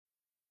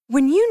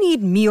When you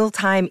need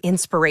mealtime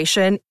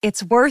inspiration,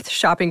 it's worth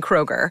shopping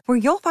Kroger, where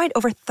you'll find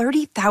over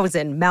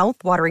 30,000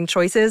 mouth-watering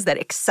choices that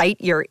excite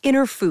your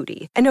inner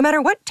foodie. And no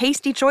matter what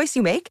tasty choice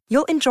you make,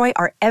 you'll enjoy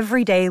our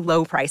everyday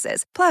low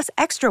prices, plus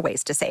extra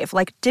ways to save,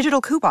 like digital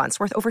coupons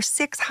worth over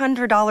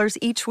 $600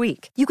 each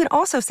week. You can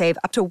also save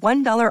up to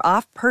 $1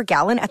 off per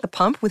gallon at the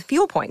pump with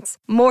fuel points.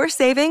 More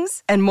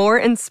savings and more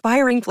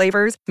inspiring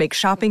flavors make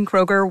shopping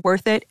Kroger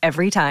worth it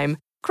every time.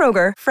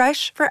 Kroger,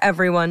 fresh for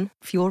everyone.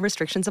 Fuel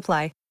restrictions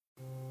apply.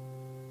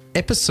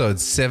 Episode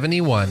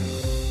 71.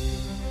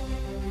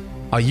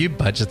 Are you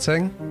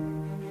budgeting?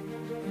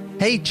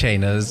 Hey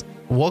Chainers,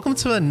 welcome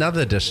to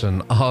another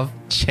edition of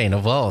Chain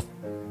of Wealth.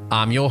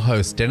 I'm your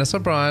host, Dennis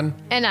O'Brien.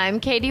 And I'm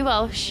Katie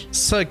Welsh.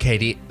 So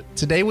Katie,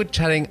 today we're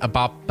chatting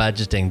about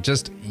budgeting,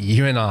 just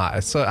you and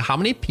I. So how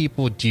many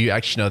people do you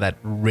actually know that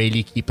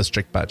really keep a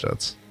strict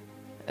budget?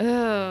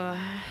 Oh,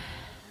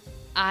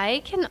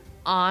 I can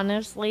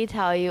honestly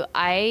tell you,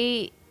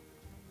 I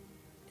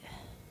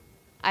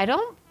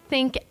don't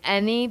think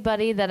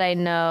anybody that I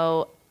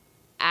know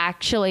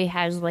actually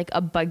has like a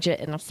budget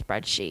in a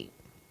spreadsheet.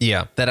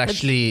 Yeah, that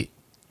actually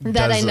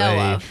that I know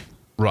of.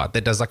 Right,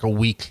 that does like a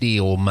weekly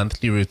or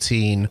monthly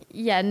routine.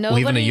 Yeah,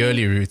 nobody. Or even a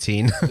yearly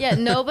routine. Yeah,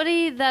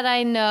 nobody that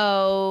I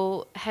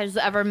know has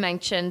ever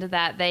mentioned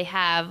that they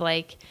have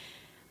like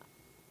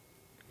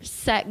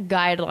set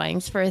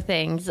guidelines for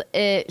things.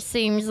 It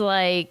seems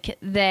like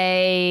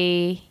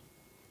they...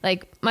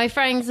 Like, my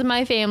friends and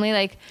my family,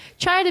 like,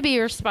 try to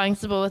be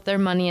responsible with their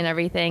money and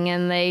everything.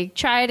 And they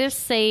try to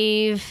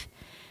save.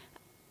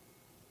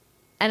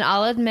 And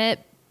I'll admit,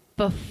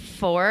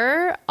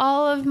 before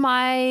all of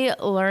my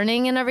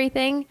learning and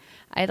everything,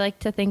 I like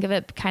to think of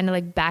it kind of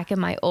like back in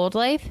my old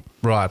life.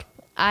 Right.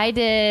 I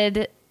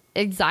did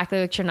exactly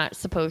what you're not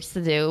supposed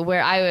to do,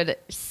 where I would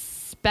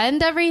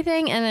spend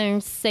everything and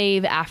then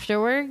save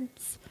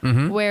afterwards,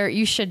 where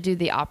you should do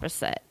the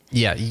opposite.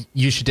 Yeah,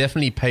 you should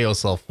definitely pay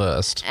yourself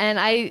first. And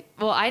I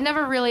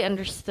never really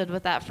understood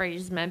what that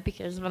phrase meant,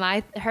 because when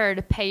I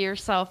heard pay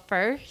yourself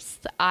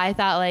first, I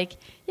thought like,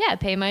 yeah,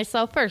 pay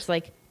myself first,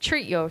 like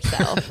treat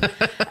yourself.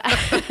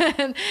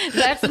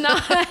 That's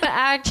not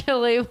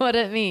actually what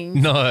it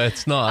means. No,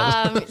 it's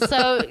not.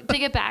 So to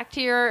get back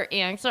to your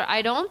answer,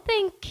 I don't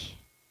think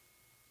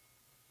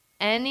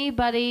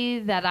anybody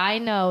that I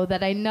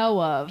know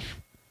of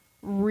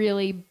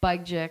really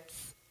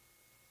budgets.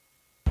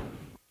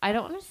 I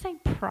don't want to say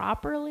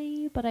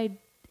properly, but I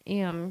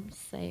am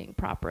saying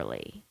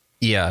properly.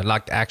 Yeah,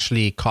 like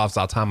actually carves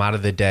our time out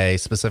of the day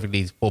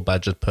specifically for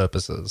budget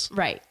purposes.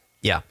 Right.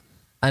 Yeah.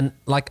 And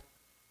like,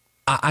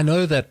 I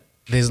know that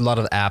there's a lot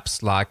of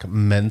apps like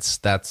Mint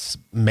that's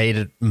made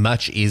it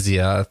much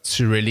easier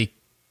to really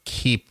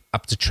keep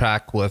up to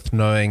track with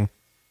knowing,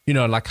 you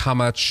know, like how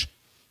much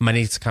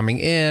money's coming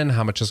in,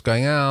 how much is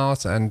going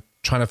out, and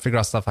trying to figure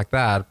out stuff like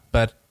that.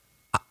 But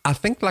I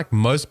think like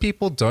most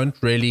people don't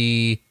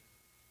really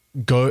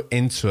go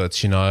into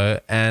it, you know,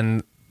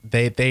 and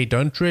they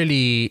don't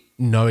really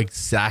know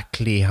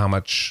exactly how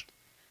much,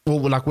 well,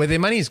 like where their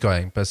money is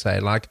going per se.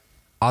 Like,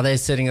 are they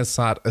setting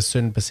aside a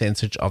certain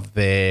percentage of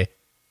their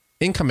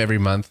income every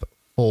month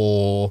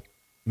for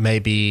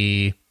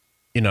maybe,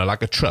 you know,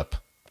 like a trip?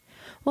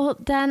 Well,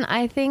 Dan,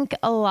 I think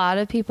a lot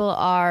of people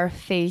are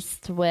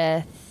faced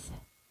with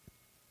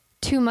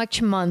too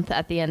much month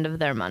at the end of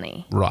their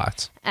money.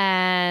 Right.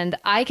 And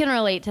I can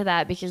relate to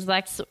that, because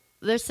that's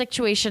the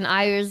situation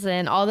I was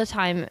in all the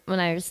time when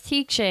I was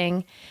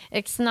teaching.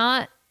 It's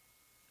not,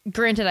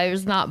 granted, I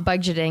was not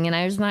budgeting and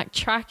I was not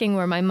tracking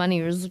where my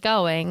money was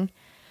going,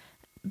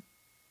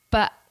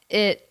 but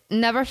it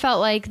never felt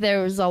like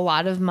there was a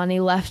lot of money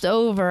left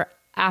over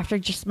after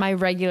just my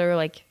regular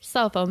like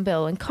cell phone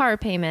bill and car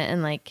payment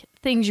and like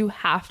things you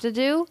have to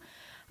do.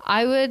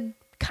 I would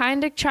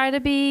kind of try to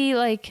be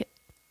like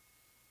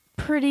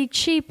pretty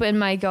cheap in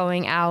my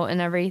going out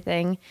and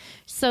everything,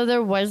 so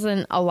there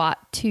wasn't a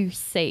lot to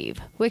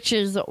save, which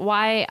is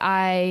why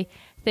I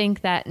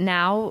think that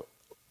now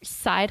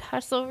side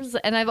hustles,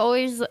 and I've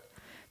always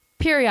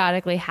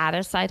periodically had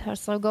a side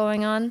hustle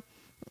going on.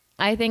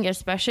 I think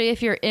especially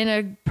if you're in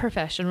a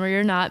profession where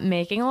you're not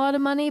making a lot of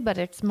money, but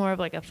it's more of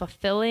like a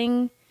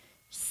fulfilling,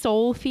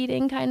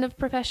 soul-feeding kind of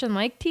profession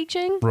like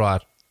teaching.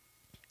 Right.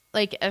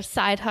 Like a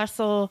side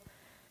hustle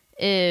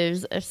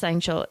is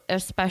essential,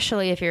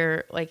 especially if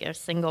you're like a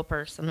single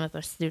person with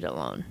a student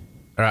loan.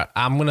 All right,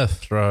 I'm going to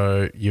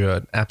throw you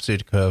an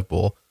absolute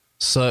curveball.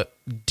 So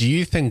do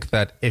you think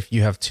that if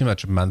you have too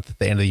much a month at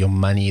the end of your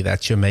money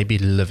that you're maybe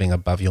living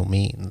above your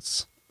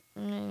means?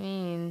 I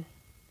mean,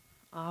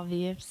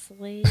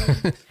 obviously.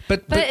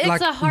 but it's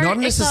like, a hard, not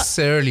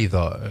necessarily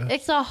though.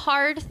 It's a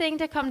hard thing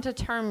to come to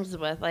terms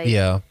with. Like,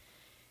 yeah.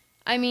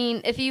 I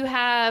mean, if you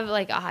have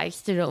like a high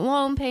student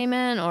loan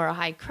payment or a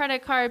high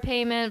credit card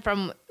payment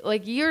from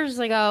like years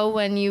ago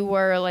when you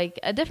were like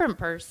a different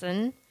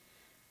person,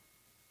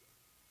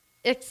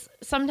 it's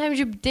sometimes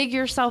you dig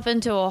yourself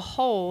into a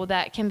hole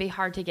that can be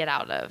hard to get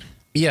out of.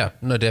 Yeah,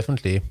 no,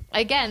 definitely.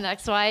 Again,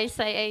 that's why I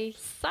say a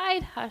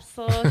side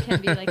hustle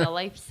can be like a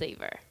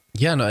lifesaver.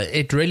 Yeah, no,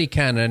 it really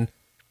can. And,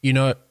 you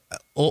know,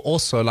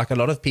 also like a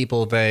lot of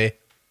people, they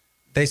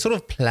sort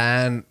of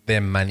plan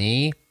their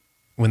money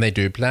when they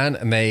do plan,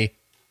 and they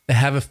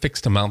have a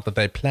fixed amount that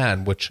they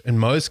plan, which in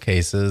most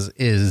cases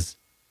is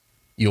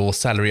your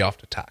salary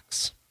after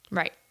tax.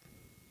 Right.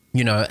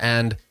 You know,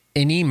 and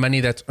any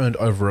money that's earned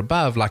over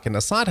above, like in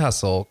a side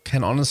hustle,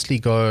 can honestly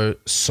go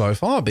so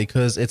far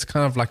because it's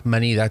kind of like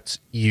money that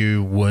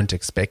you weren't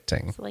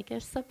expecting. It's like a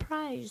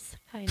surprise,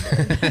 kind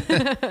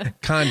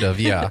of. Kind of,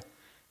 yeah.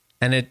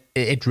 And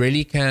it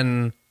really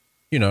can,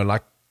 you know,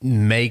 like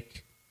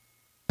make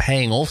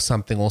paying off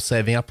something or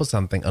saving up for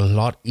something a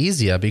lot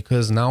easier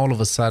because now all of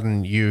a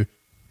sudden you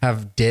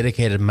have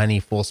dedicated money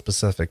for a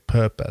specific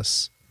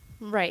purpose.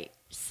 Right.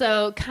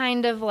 So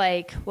kind of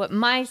like what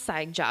my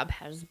side job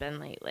has been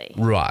lately.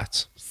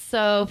 Right.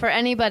 So for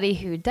anybody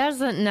who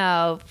doesn't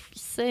know,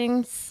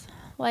 since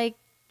like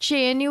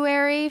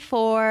January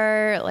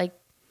for like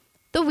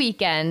the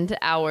weekend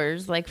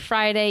hours, like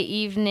Friday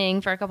evening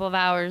for a couple of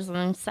hours and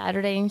then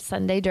Saturday and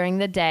Sunday during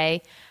the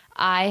day,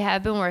 I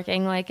have been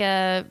working like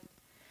a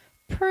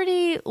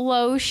pretty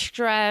low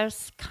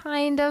stress,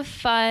 kind of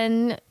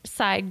fun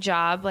side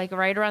job, like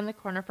right around the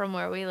corner from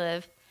where we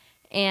live.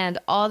 And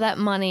all that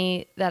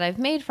money that I've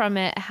made from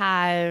it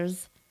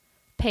has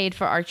paid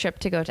for our trip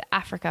to go to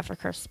Africa for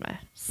Christmas.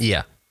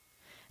 Yeah.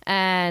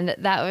 And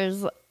that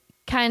was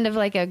kind of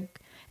like an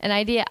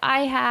idea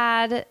I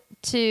had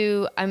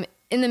I'm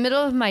in the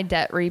middle of my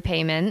debt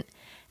repayment,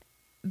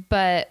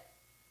 but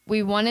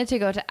we wanted to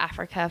go to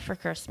Africa for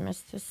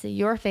Christmas to see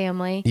your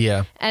family.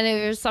 Yeah. And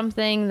it was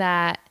something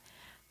that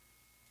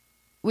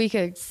we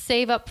could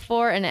save up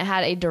for, and it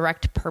had a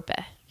direct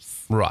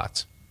purpose.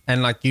 Right.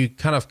 And like you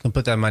kind of can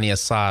put that money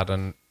aside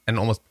and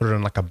almost put it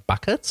in like a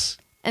bucket.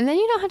 And then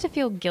you don't have to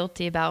feel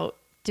guilty about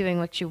doing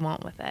what you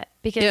want with it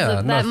because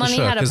Yeah, that for money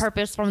sure, had a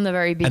purpose from the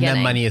very beginning. And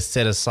that money is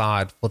set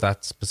aside for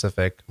that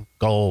specific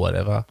goal or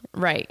whatever.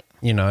 Right.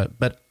 You know,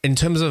 but in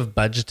terms of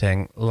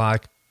budgeting,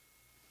 like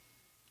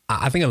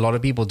I think a lot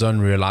of people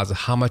don't realize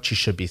how much you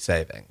should be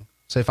saving.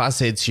 So if I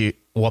said to you,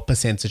 what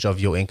percentage of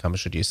your income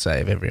should you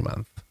save every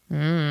month?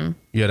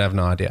 You'd have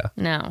no idea.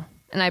 No.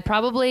 And I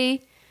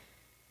probably,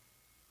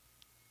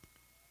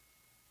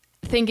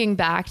 thinking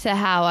back to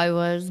how I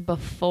was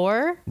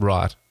before,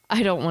 Right.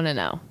 I don't want to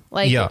know.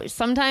 Like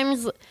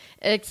sometimes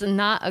it's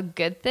not a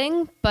good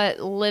thing, but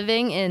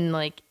living in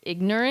like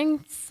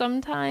ignorance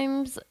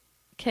sometimes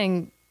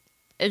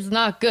is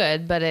not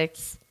good, but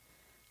it's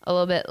a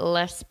little bit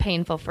less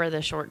painful for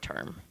the short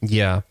term.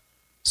 Yeah.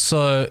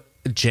 So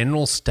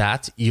general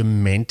stat, you're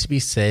meant to be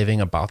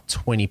saving about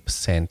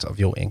 20% of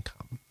your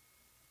income.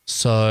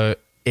 So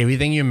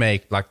everything you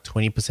make, like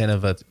 20%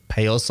 of it,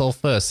 pay yourself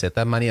first, set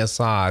that money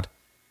aside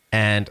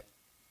and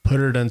put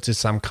it into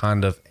some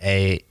kind of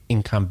a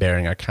income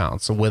bearing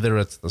account. So whether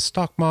it's the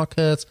stock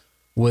market,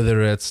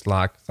 whether it's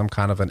like some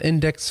kind of an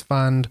index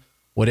fund,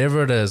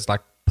 whatever it is,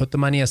 like put the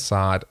money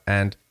aside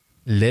and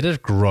let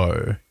it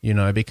grow, you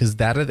know, because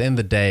that at the end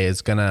of the day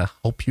is going to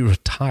help you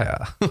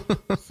retire.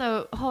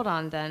 So hold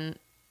on then.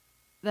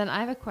 Then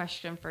I have a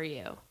question for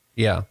you.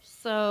 Yeah.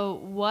 So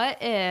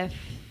what if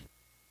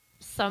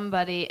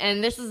somebody,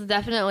 and this is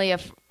definitely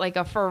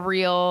a for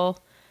real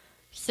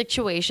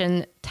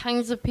situation,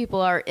 tons of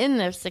people are in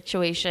this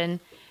situation,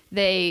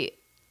 they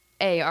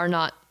are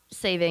not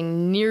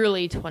saving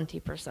nearly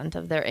 20%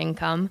 of their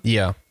income.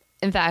 Yeah.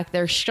 In fact,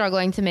 they're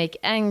struggling to make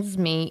ends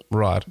meet.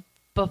 Right.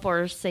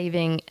 Before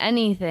saving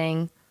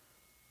anything.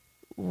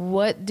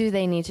 What do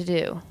they need to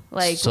do?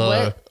 Like, So,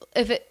 what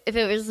if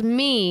it was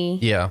me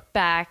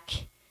back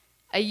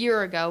a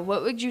year ago,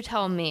 what would you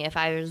tell me if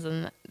I was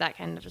in that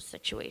kind of a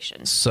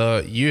situation? So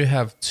you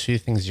have two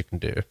things you can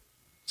do.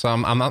 So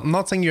I'm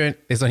not saying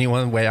there's only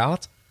one way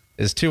out.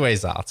 There's two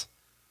ways out.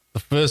 The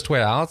first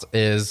way out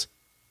is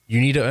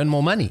you need to earn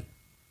more money.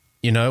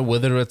 You know,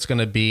 whether it's going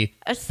to be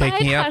a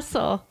side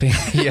hustle.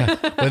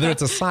 Whether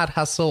it's a side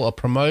hustle, a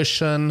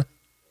promotion,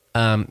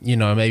 you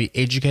know, maybe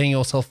educating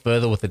yourself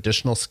further with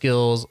additional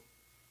skills,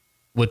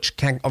 which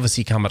can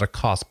obviously come at a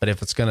cost, but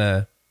if it's going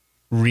to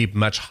reap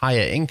much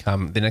higher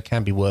income, then it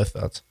can be worth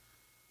it.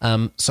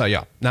 So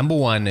yeah, number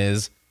one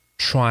is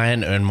try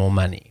and earn more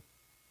money.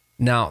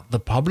 Now, the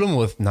problem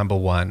with number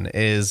one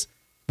is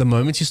the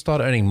moment you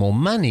start earning more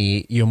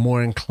money, you're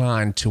more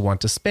inclined to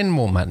want to spend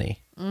more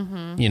money.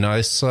 Mm-hmm. You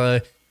know, so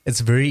it's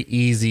very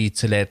easy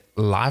to let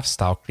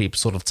lifestyle creep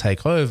sort of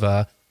take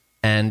over,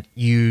 and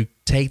you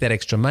take that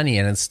extra money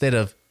and instead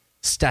of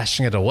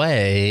stashing it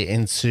away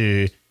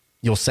into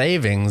your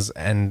savings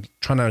and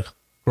trying to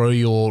grow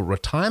your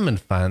retirement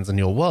funds and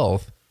your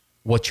wealth,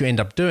 what you end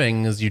up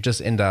doing is you just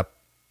end up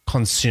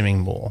consuming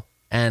more.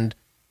 And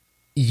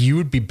you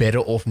would be better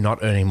off not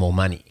earning more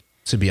money,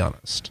 to be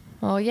honest.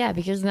 Well, yeah,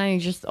 because now you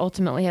just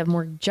ultimately have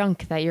more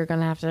junk that you're going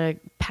to have to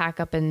pack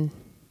up and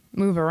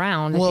move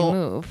around if you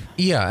move.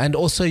 Yeah, and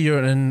also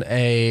you're in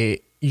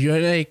a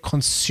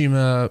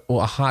consumer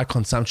or a high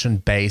consumption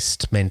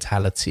based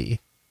mentality,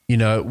 you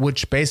know,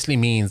 which basically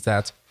means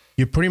that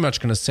you're pretty much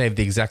going to save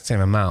the exact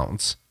same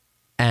amount.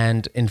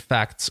 And in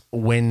fact,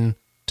 when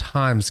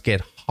times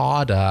get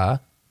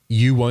harder,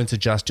 you won't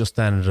adjust your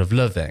standard of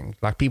living.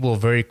 Like people are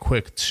very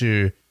quick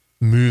to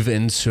move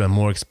into a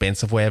more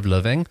expensive way of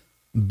living.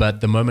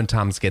 But the moment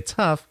times get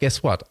tough,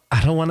 guess what?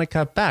 I don't want to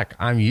cut back.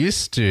 I'm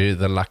used to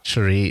the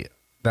luxury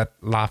that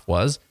life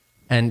was,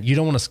 and you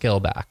don't want to scale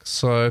back.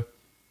 So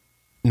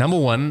number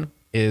one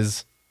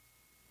is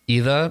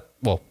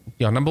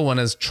number one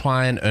is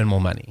try and earn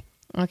more money.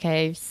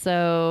 Okay,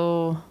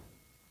 so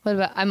what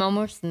about, I'm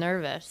almost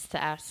nervous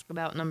to ask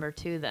about number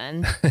 2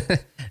 then.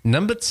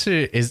 Number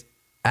 2 is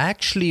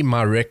actually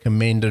my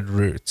recommended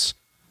route.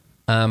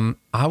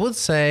 I would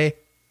say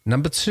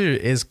number 2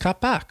 is cut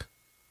back,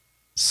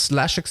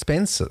 slash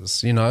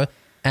expenses,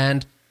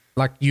 and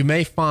like you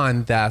may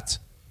find that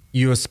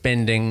you're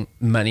spending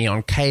money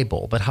on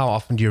cable, but how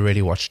often do you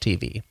really watch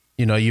TV?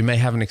 You may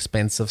have an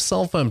expensive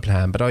cell phone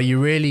plan, but are you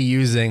really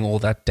using all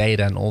that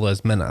data and all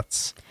those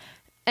minutes?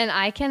 And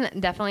I can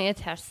definitely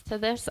attest to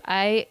this.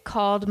 I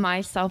called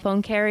my cell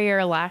phone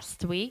carrier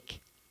last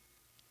week,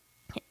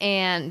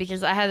 and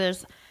because I had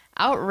this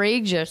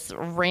outrageous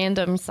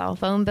random cell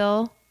phone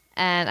bill,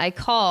 and I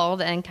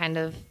called and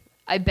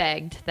I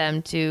begged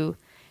them to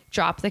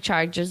drop the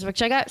charges,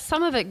 which I got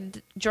some of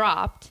it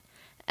dropped.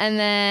 And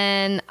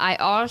then I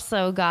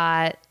also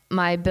got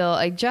my bill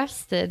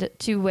adjusted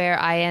to where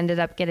I ended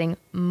up getting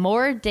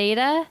more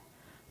data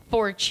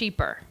for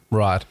cheaper.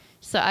 Right.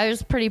 So I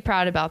was pretty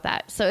proud about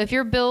that. So if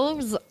your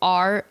bills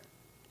are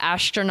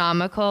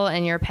astronomical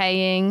and you're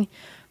paying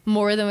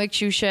more than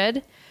what you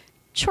should,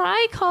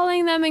 try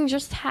calling them and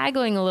just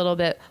haggling a little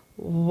bit.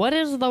 What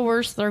is the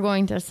worst they're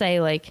going to say?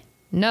 Like,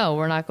 no,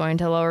 we're not going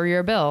to lower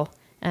your bill.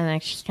 And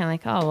it's just kind of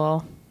like, oh,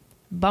 well,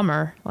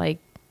 bummer. Like,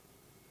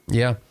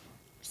 yeah.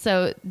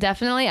 So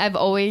definitely I've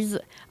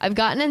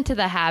gotten into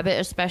the habit,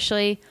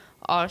 especially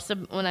also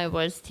when I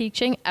was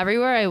teaching.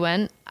 Everywhere I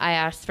went, I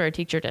asked for a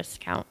teacher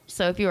discount.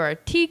 So if you are a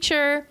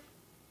teacher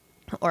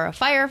or a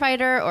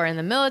firefighter or in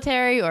the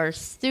military or a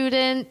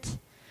student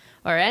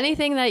or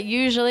anything that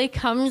usually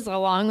comes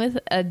along with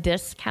a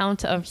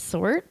discount of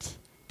sort,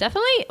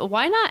 definitely,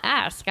 why not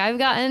ask? I've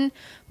gotten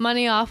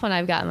money off when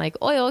I've gotten like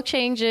oil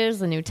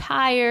changes and new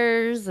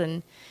tires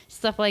and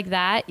stuff like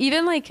that.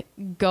 Even like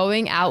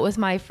going out with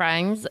my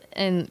friends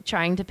and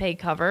trying to pay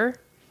cover.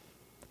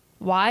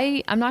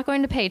 Why? I'm not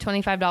going to pay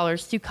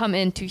 $25 to come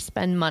in to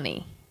spend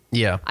money.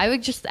 Yeah. I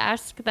would just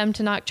ask them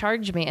to not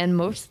charge me. And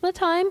most of the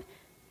time,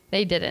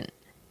 they didn't.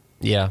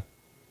 Yeah.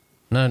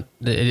 No,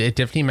 it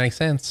definitely makes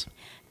sense.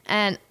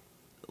 And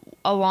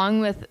along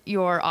with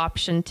your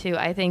option too,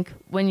 I think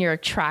when you're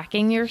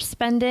tracking your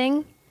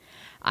spending,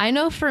 I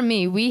know for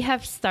me, we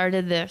have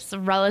started this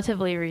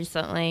relatively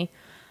recently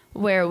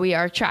where we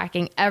are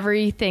tracking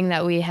everything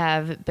that we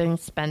have been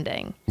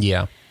spending.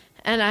 Yeah.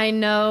 And I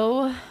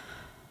know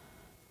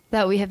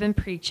that we have been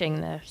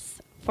preaching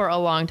this for a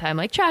long time.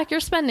 Like, track your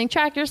spending.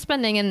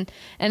 And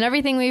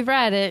everything we've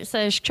read, it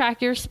says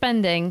track your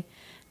spending.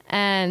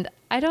 And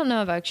I don't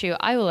know about you.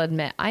 I will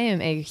admit, I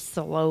am a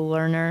slow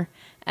learner.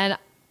 And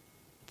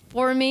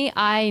for me,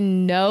 I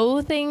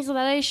know things that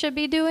I should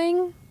be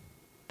doing,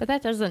 but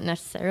that doesn't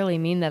necessarily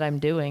mean that I'm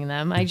doing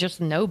them. I just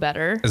know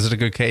better. Is it a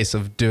good case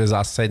of do as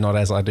I say, not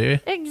as I do?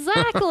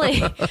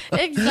 Exactly.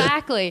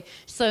 Exactly.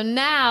 So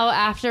now,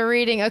 after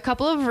reading a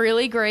couple of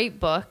really great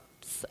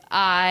books,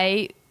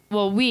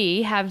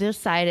 we have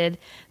decided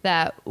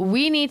that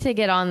we need to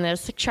get on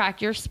this,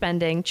 track your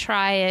spending,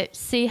 try it,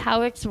 see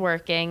how it's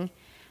working.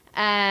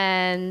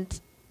 And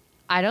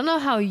I don't know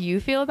how you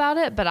feel about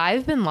it, but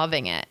I've been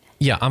loving it.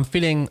 Yeah, I'm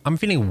feeling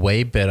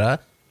way better,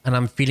 and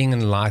I'm feeling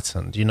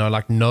enlightened,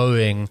 like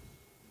knowing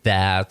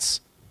that,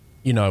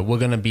 we're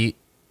going to be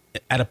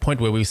at a point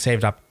where we've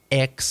saved up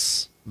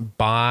X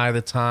by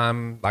the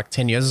time like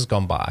 10 years has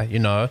gone by,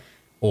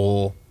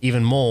 or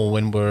even more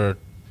when we're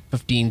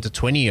 15 to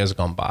 20 years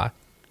gone by.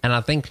 And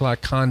I think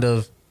like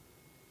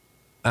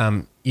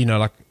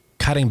like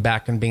cutting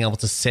back and being able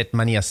to set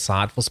money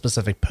aside for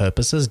specific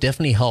purposes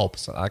definitely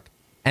helps.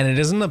 And it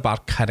isn't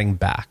about cutting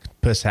back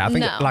per se. I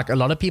think like a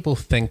lot of people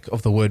think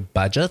of the word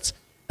budget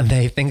and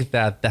they think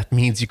that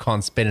means you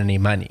can't spend any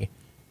money.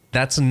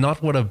 That's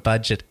not what a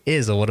budget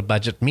is or what a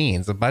budget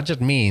means. A budget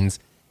means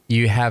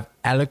you have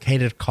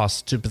allocated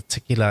costs to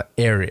particular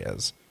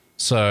areas.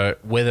 So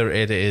whether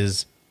it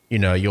is,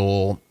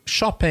 your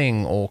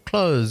shopping or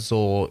clothes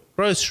or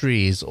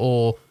groceries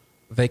or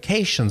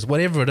vacations,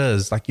 whatever it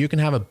is, like you can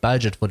have a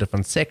budget for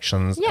different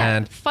sections. Yeah,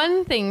 and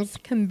fun things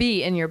can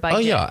be in your budget. Oh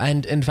yeah,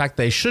 and in fact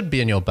they should be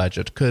in your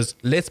budget, because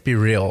let's be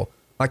real,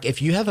 like if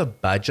you have a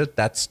budget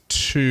that's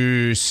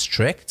too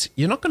strict,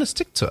 you're not going to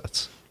stick to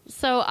it.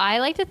 So I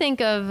like to think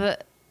of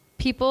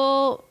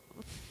people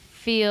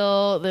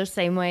feel the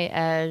same way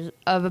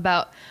of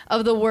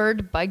the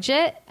word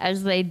budget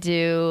as they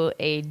do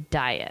a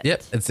diet.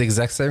 Yep, it's the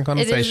exact same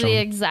conversation. It is the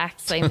exact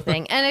same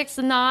thing. And it's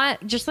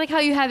not just like how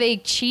you have a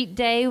cheat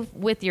day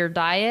with your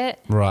diet.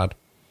 Right.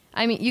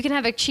 I mean, you can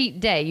have a cheat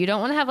day. You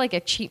don't want to have like a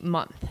cheat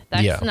month.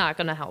 That's not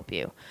going to help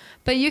you.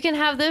 But you can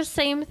have the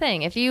same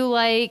thing. If you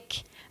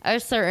like a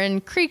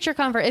certain creature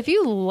comfort, if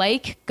you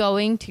like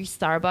going to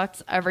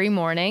Starbucks every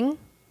morning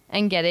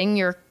and getting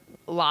your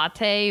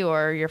latte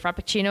or your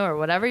frappuccino or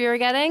whatever you're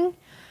getting,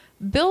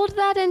 build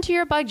that into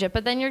your budget,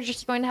 but then you're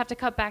just going to have to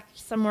cut back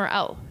somewhere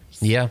else.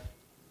 Yeah.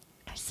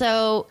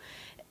 So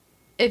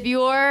if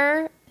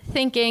you're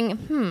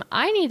thinking,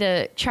 I need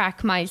to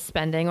track my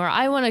spending, or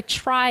I want to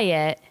try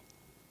it,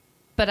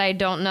 but I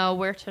don't know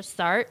where to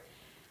start,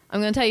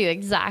 I'm going to tell you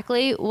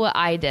exactly what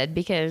I did,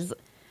 because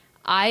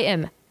I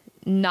am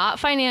not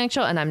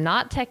financial and I'm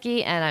not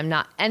techie and I'm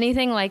not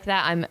anything like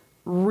that. I'm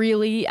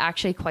really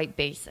actually quite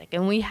basic.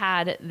 And we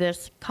had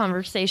this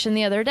conversation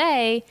the other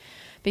day,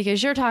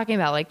 because you're talking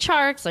about like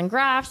charts and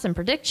graphs and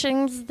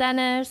predictions,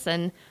 Dennis,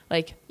 and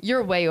like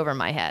you're way over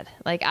my head.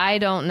 Like I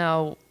don't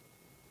know.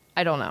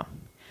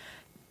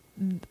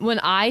 When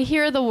I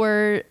hear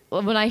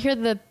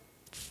the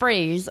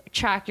phrase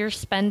track your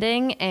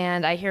spending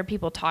and I hear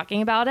people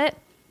talking about it,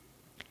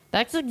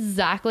 that's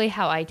exactly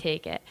how I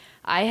take it.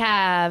 I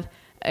have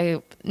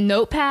a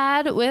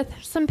notepad with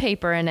some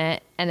paper in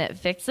it, and it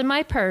fits in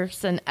my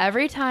purse, and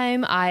every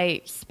time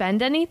I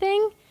spend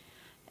anything,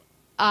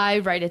 I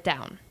write it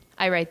down.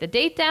 I write the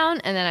date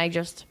down, and then I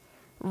just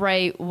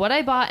write what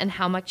I bought and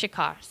how much it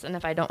costs. And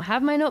if I don't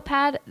have my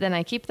notepad, then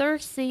I keep the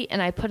receipt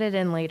and I put it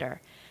in later.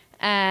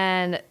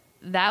 And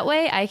that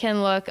way I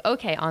can look,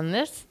 okay, on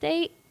this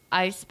date,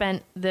 I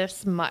spent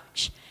this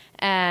much.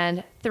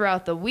 And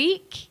throughout the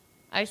week,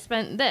 I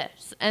spent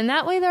this. And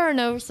that way there are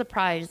no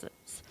surprises.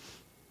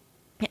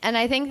 And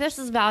I think this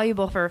is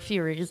valuable for a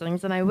few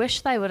reasons. And I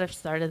wish that I would have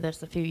started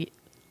this a few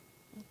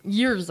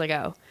years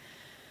ago.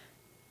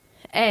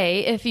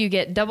 If you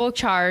get double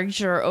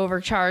charged or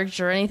overcharged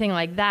or anything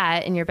like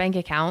that in your bank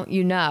account,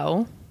 you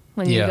know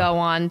when you go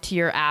on to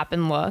your app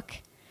and look.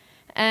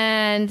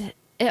 And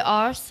it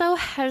also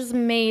has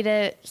made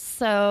it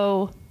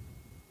so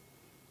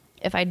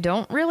if I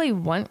don't really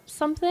want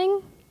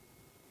something,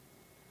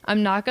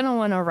 I'm not going to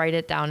want to write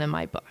it down in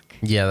my book.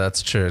 Yeah,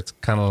 that's true. It's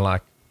kind of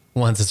like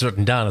once it's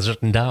written down, it's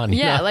written down.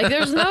 Yeah, know? like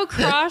there's no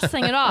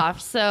crossing it off.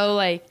 So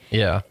like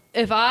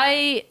if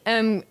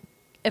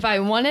I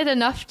wanted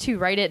enough to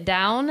write it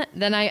down,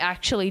 then I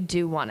actually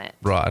do want it.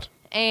 Right.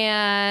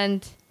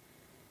 And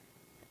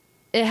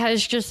it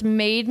has just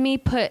made me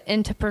put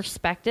into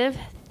perspective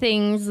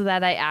things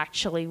that I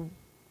actually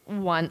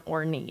want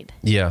or need.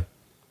 Yeah.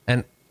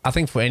 And I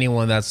think for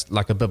anyone that's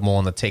like a bit more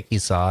on the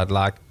techie side,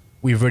 like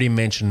we've already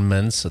mentioned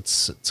Mints.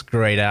 It's a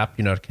great app.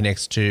 You know, it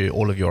connects to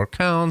all of your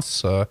accounts.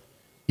 So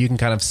you can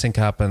kind of sync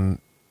up and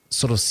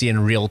sort of see in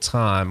real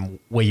time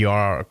where you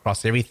are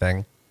across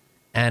everything.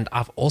 And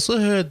I've also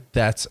heard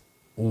that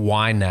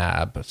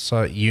YNAB,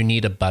 so you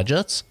need a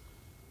budget.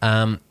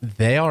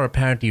 They are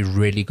apparently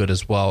really good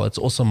as well. It's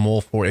also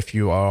more for if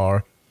you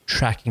are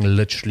tracking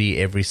literally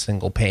every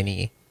single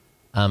penny.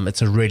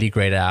 It's a really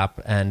great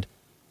app, and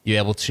you're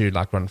able to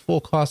like run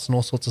forecasts and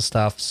all sorts of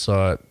stuff.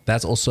 So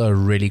that's also a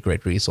really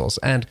great resource.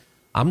 And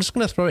I'm just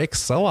going to throw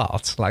Excel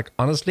out. Like,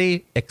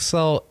 honestly,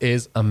 Excel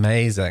is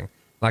amazing.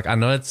 Like, I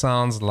know it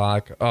sounds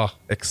like,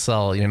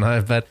 Excel, you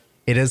know, but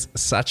it is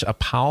such a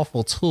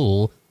powerful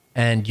tool,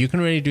 and you can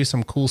really do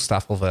some cool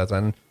stuff with it,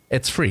 and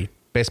it's free.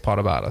 Best part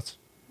about it.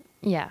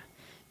 Yeah.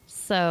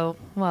 So,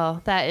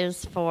 well, that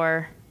is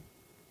for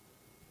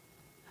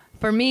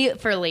me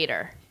for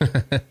later,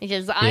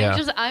 because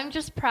I'm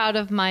just proud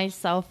of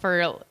myself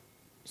for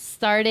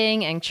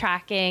starting and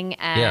tracking,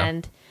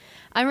 and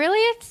I'm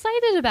really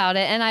excited about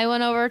it. And I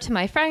went over to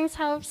my friend's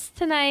house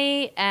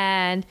tonight,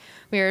 and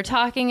we were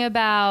talking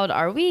about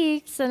our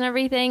weeks and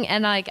everything.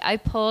 And like, I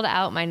pulled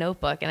out my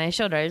notebook and I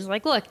showed her. I was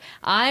like, look,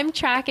 I'm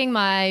tracking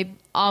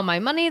all my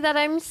money that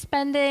I'm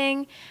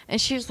spending.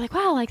 And she was like,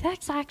 wow, like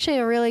that's actually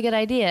a really good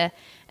idea.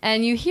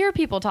 And you hear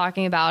people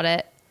talking about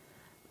it,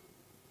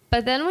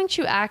 but then once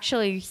you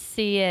actually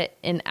see it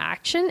in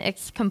action,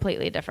 it's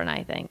completely different,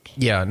 I think.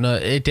 Yeah, no,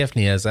 it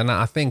definitely is. And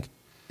I think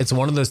it's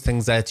one of those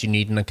things that you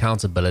need an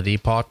accountability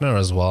partner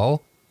as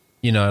well.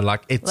 You know,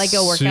 like it's like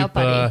a workout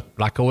buddy.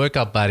 Like a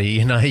workout buddy.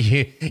 You know,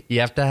 you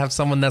have to have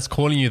someone that's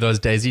calling you those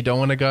days you don't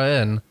want to go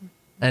in.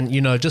 And,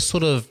 you know, just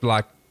sort of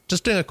like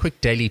just doing a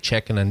quick daily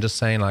check-in and just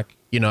saying like,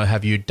 you know,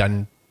 have you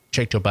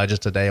checked your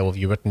budget today, or have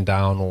you written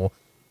down, or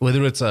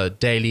whether it's a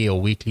daily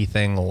or weekly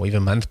thing or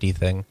even monthly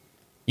thing,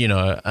 you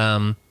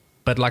know.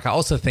 But like I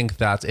also think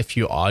that if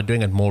you are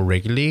doing it more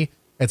regularly,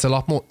 it's a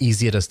lot more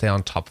easier to stay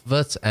on top of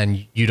it,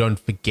 and you don't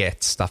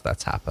forget stuff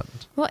that's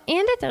happened. Well,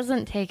 and it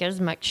doesn't take as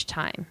much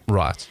time.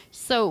 Right.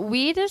 So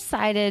we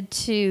decided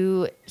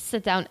to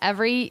sit down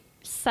every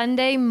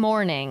Sunday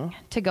morning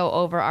to go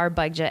over our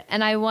budget.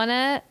 And I want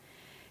to...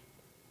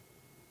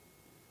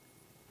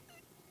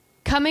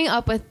 Coming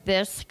up with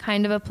this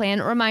kind of a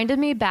plan reminded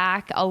me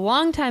back a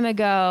long time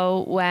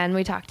ago when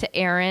we talked to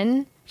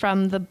Erin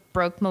from the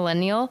Broke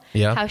Millennial,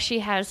 how she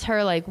has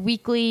her like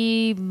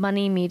weekly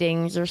money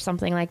meetings or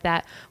something like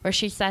that, where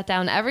she sat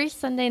down every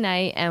Sunday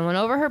night and went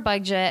over her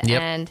budget,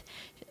 and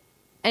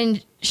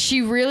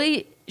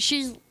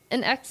she's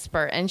an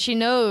expert and she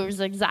knows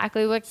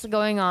exactly what's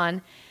going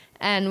on.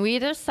 And we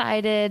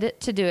decided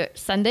to do it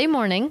Sunday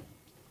morning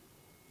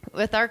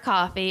with our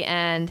coffee.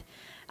 And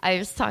I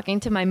was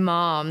talking to my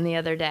mom the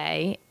other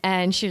day,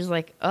 and she was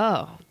like,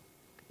 oh,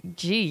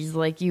 geez,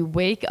 like you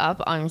wake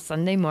up on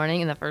Sunday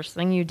morning and the first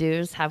thing you do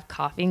is have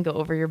coffee and go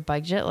over your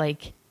budget.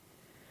 Like,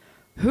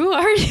 who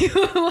are you?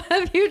 What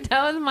have you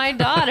done with my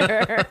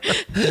daughter?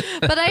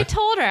 But I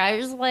told her, I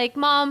was like,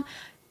 Mom,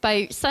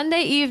 by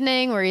Sunday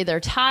evening, we're either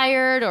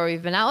tired or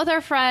we've been out with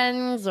our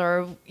friends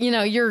or, you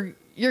know,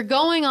 you're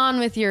going on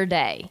with your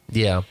day.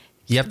 Yeah.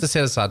 You have to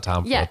set aside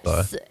time for it,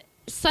 though.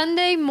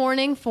 Sunday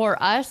morning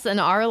for us and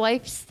our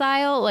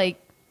lifestyle, like,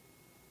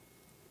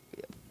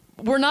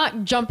 we're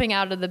not jumping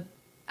out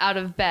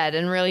of bed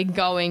and really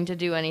going to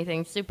do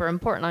anything super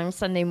important on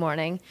Sunday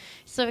morning.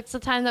 So it's the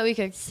time that we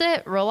could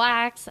sit,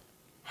 relax,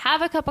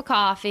 have a cup of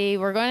coffee.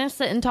 We're going to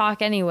sit and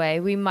talk anyway.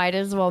 We might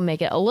as well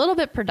make it a little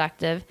bit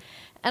productive.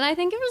 And I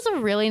think it was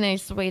a really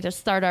nice way to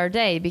start our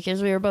day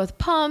because we were both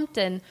pumped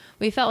and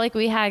we felt like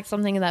we had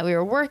something that we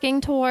were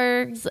working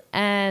towards.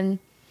 And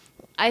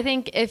I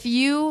think if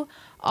you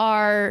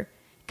are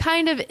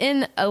kind of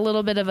in a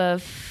little bit of a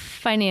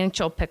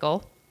financial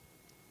pickle,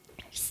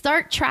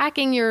 start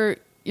tracking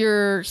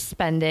your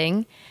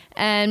spending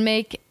and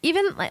make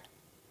even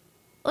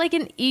like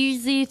an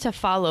easy to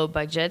follow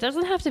budget. It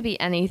doesn't have to be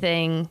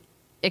anything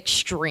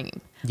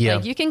extreme. Yeah.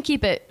 Like you can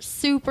keep it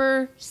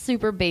super,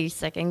 super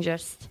basic and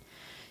just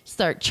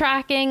start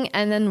tracking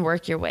and then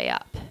work your way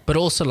up. But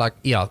also, like,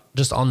 yeah,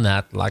 just on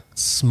that, like,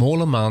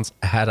 small amounts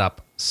add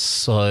up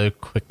so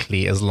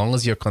quickly as long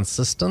as you're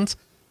consistent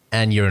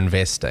and you're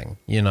investing,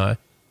 you know?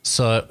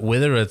 So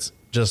whether it's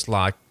just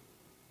like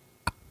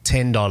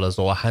 $10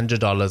 or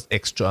 $100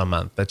 extra a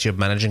month that you're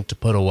managing to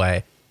put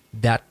away,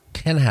 that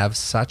can have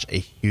such a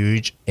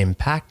huge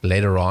impact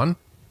later on.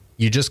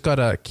 You just got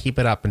to keep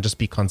it up and just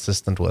be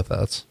consistent with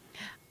it.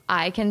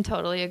 I can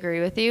totally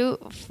agree with you.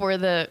 For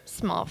the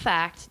small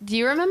fact, do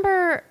you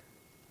remember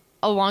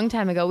a long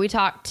time ago we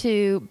talked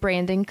to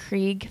Brandon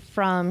Krieg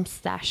from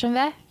Stash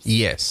Invest?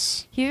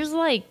 Yes. He was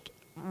like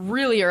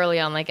really early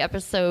on, like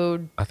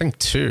episode I think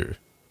 2,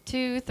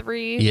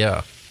 3.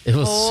 Yeah. It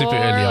was 4, super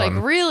early on.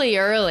 like really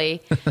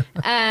early.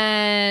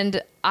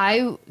 And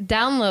I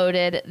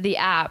downloaded the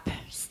app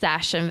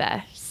Stash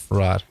Invest.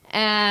 Right.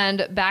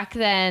 And back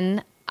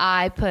then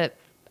I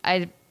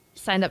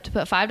signed up to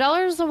put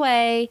 $5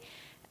 away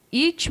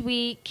each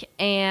week,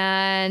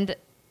 and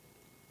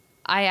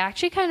I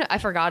actually I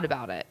forgot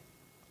about it.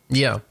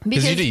 Yeah.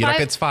 Because you do. You're like,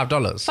 it's $5.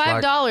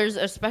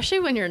 $5,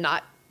 especially when you're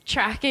not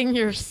tracking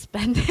your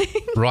spending.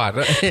 Right.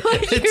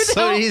 It's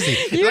so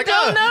easy. You like,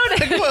 don't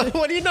notice. Like,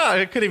 what do you know?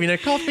 It could have been a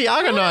coffee.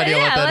 I got no idea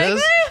what that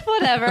is.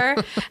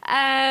 Whatever.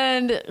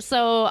 And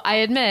so I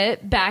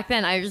admit, back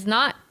then I was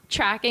not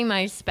tracking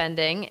my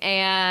spending.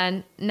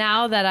 And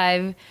now that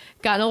I've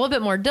gotten a little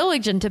bit more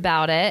diligent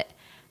about it,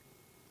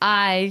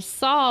 I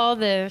saw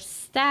the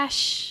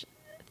stash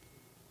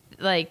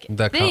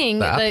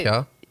thing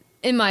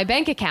in my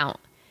bank account.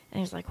 And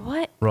I was like,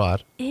 what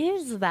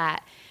is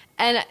that?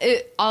 And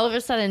it all of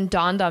a sudden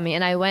dawned on me,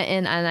 and I went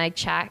in and I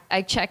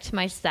checked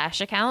my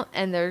stash account,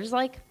 and there's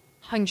like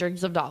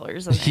hundreds of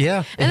dollars in there.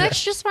 Yeah. And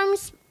that's just from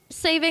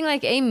saving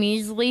like a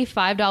measly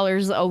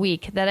 $5 a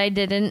week that I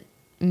didn't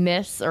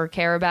miss or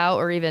care about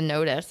or even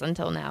notice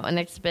until now. And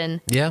it's been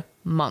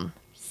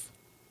months.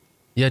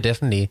 Yeah,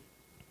 definitely.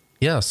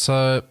 Yeah,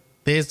 so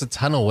there's a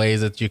ton of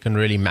ways that you can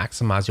really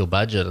maximize your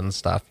budget and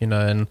stuff, you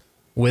know, and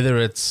whether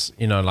it's,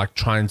 you know, like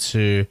trying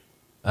to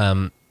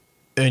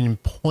earn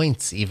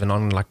points even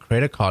on like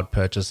credit card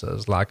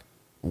purchases. Like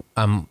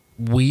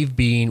we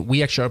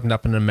actually opened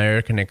up an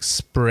American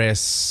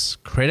Express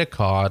credit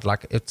card,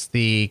 like it's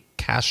the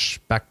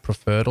Cashback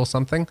Preferred or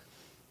something.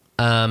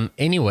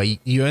 Anyway,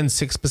 you earn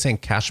 6%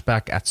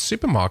 cashback at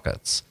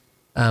supermarkets.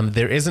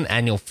 There is an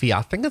annual fee.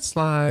 I think it's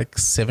like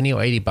 $70 or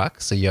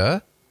 $80 a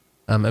year.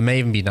 It may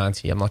even be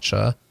 90, I'm not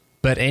sure.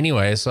 But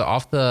anyway, so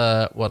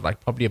after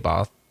probably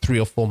about 3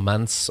 or 4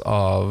 months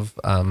of,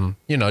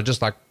 you know,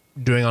 just like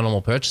doing our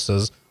normal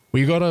purchases,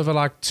 we got over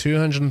like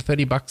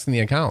 $230 in the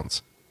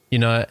account, you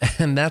know,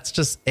 and that's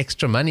just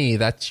extra money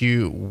that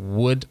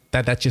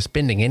that you're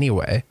spending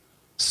anyway.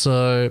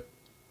 So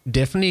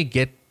definitely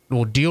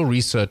do your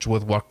research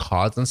with what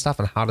cards and stuff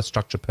and how to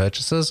structure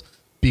purchases,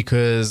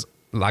 because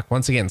like,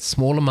 once again,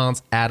 small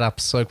amounts add up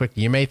so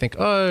quickly. You may think,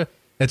 oh,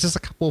 it's just a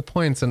couple of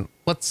points and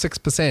what's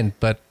 6%?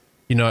 But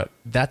you know,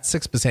 that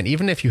 6%,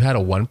 even if you had a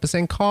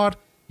 1% card,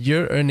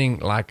 you're earning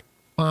like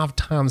 5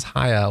 times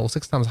higher or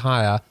 6 times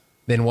higher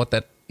than what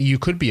that you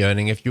could be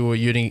earning if you were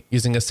using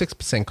a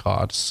 6%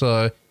 card.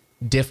 So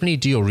definitely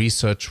do your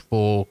research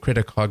for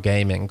credit card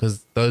gaming,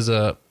 because those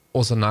are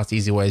also nice,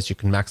 easy ways you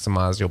can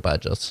maximize your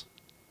budget.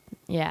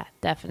 Yeah,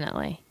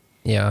 definitely.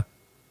 Yeah.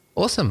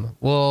 Awesome.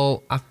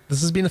 Well,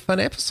 this has been a fun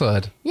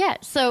episode. Yeah.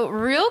 So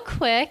real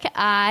quick,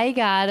 I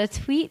got a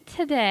tweet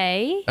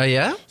today. Oh,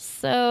 yeah?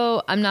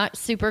 So I'm not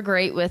super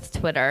great with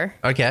Twitter.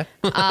 Okay.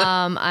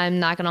 I'm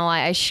not going to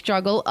lie. I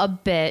struggle a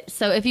bit.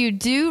 So if you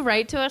do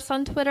write to us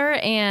on Twitter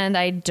and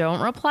I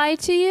don't reply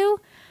to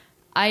you,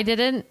 I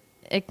didn't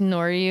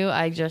ignore you.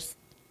 I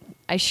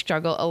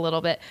struggle a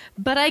little bit.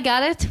 But I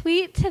got a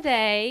tweet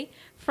today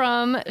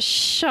from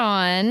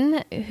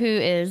Sean, who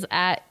is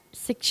at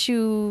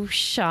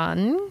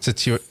Situation.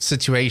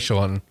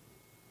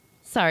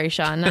 Sorry,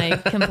 Sean. I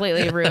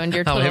completely ruined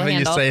your Twitter However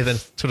handle. you say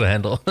the Twitter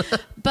handle.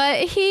 But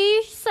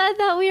he said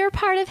that we are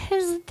part of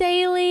his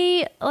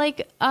daily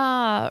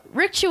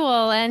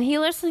ritual, and he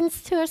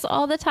listens to us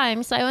all the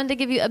time. So I wanted to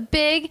give you a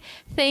big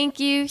thank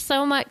you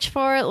so much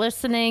for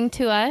listening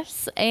to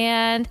us.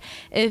 And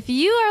if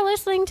you are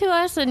listening to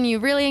us and you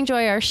really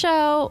enjoy our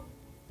show,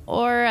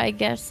 or I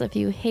guess if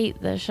you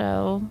hate the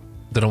show,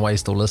 Don't know why you're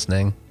still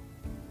listening.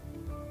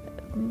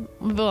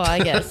 well, I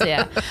guess,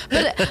 yeah.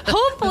 But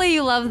hopefully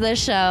you love the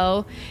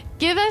show.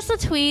 Give us a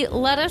tweet.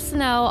 Let us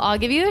know. I'll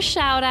give you a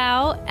shout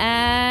out.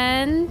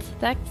 And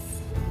that's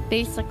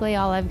basically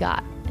all I've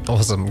got.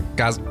 Awesome.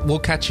 Guys, we'll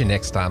catch you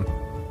next time.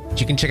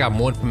 You can check out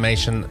more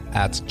information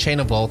at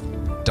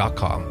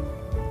chainofwealth.com.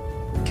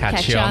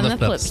 Catch you on the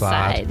flip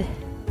side.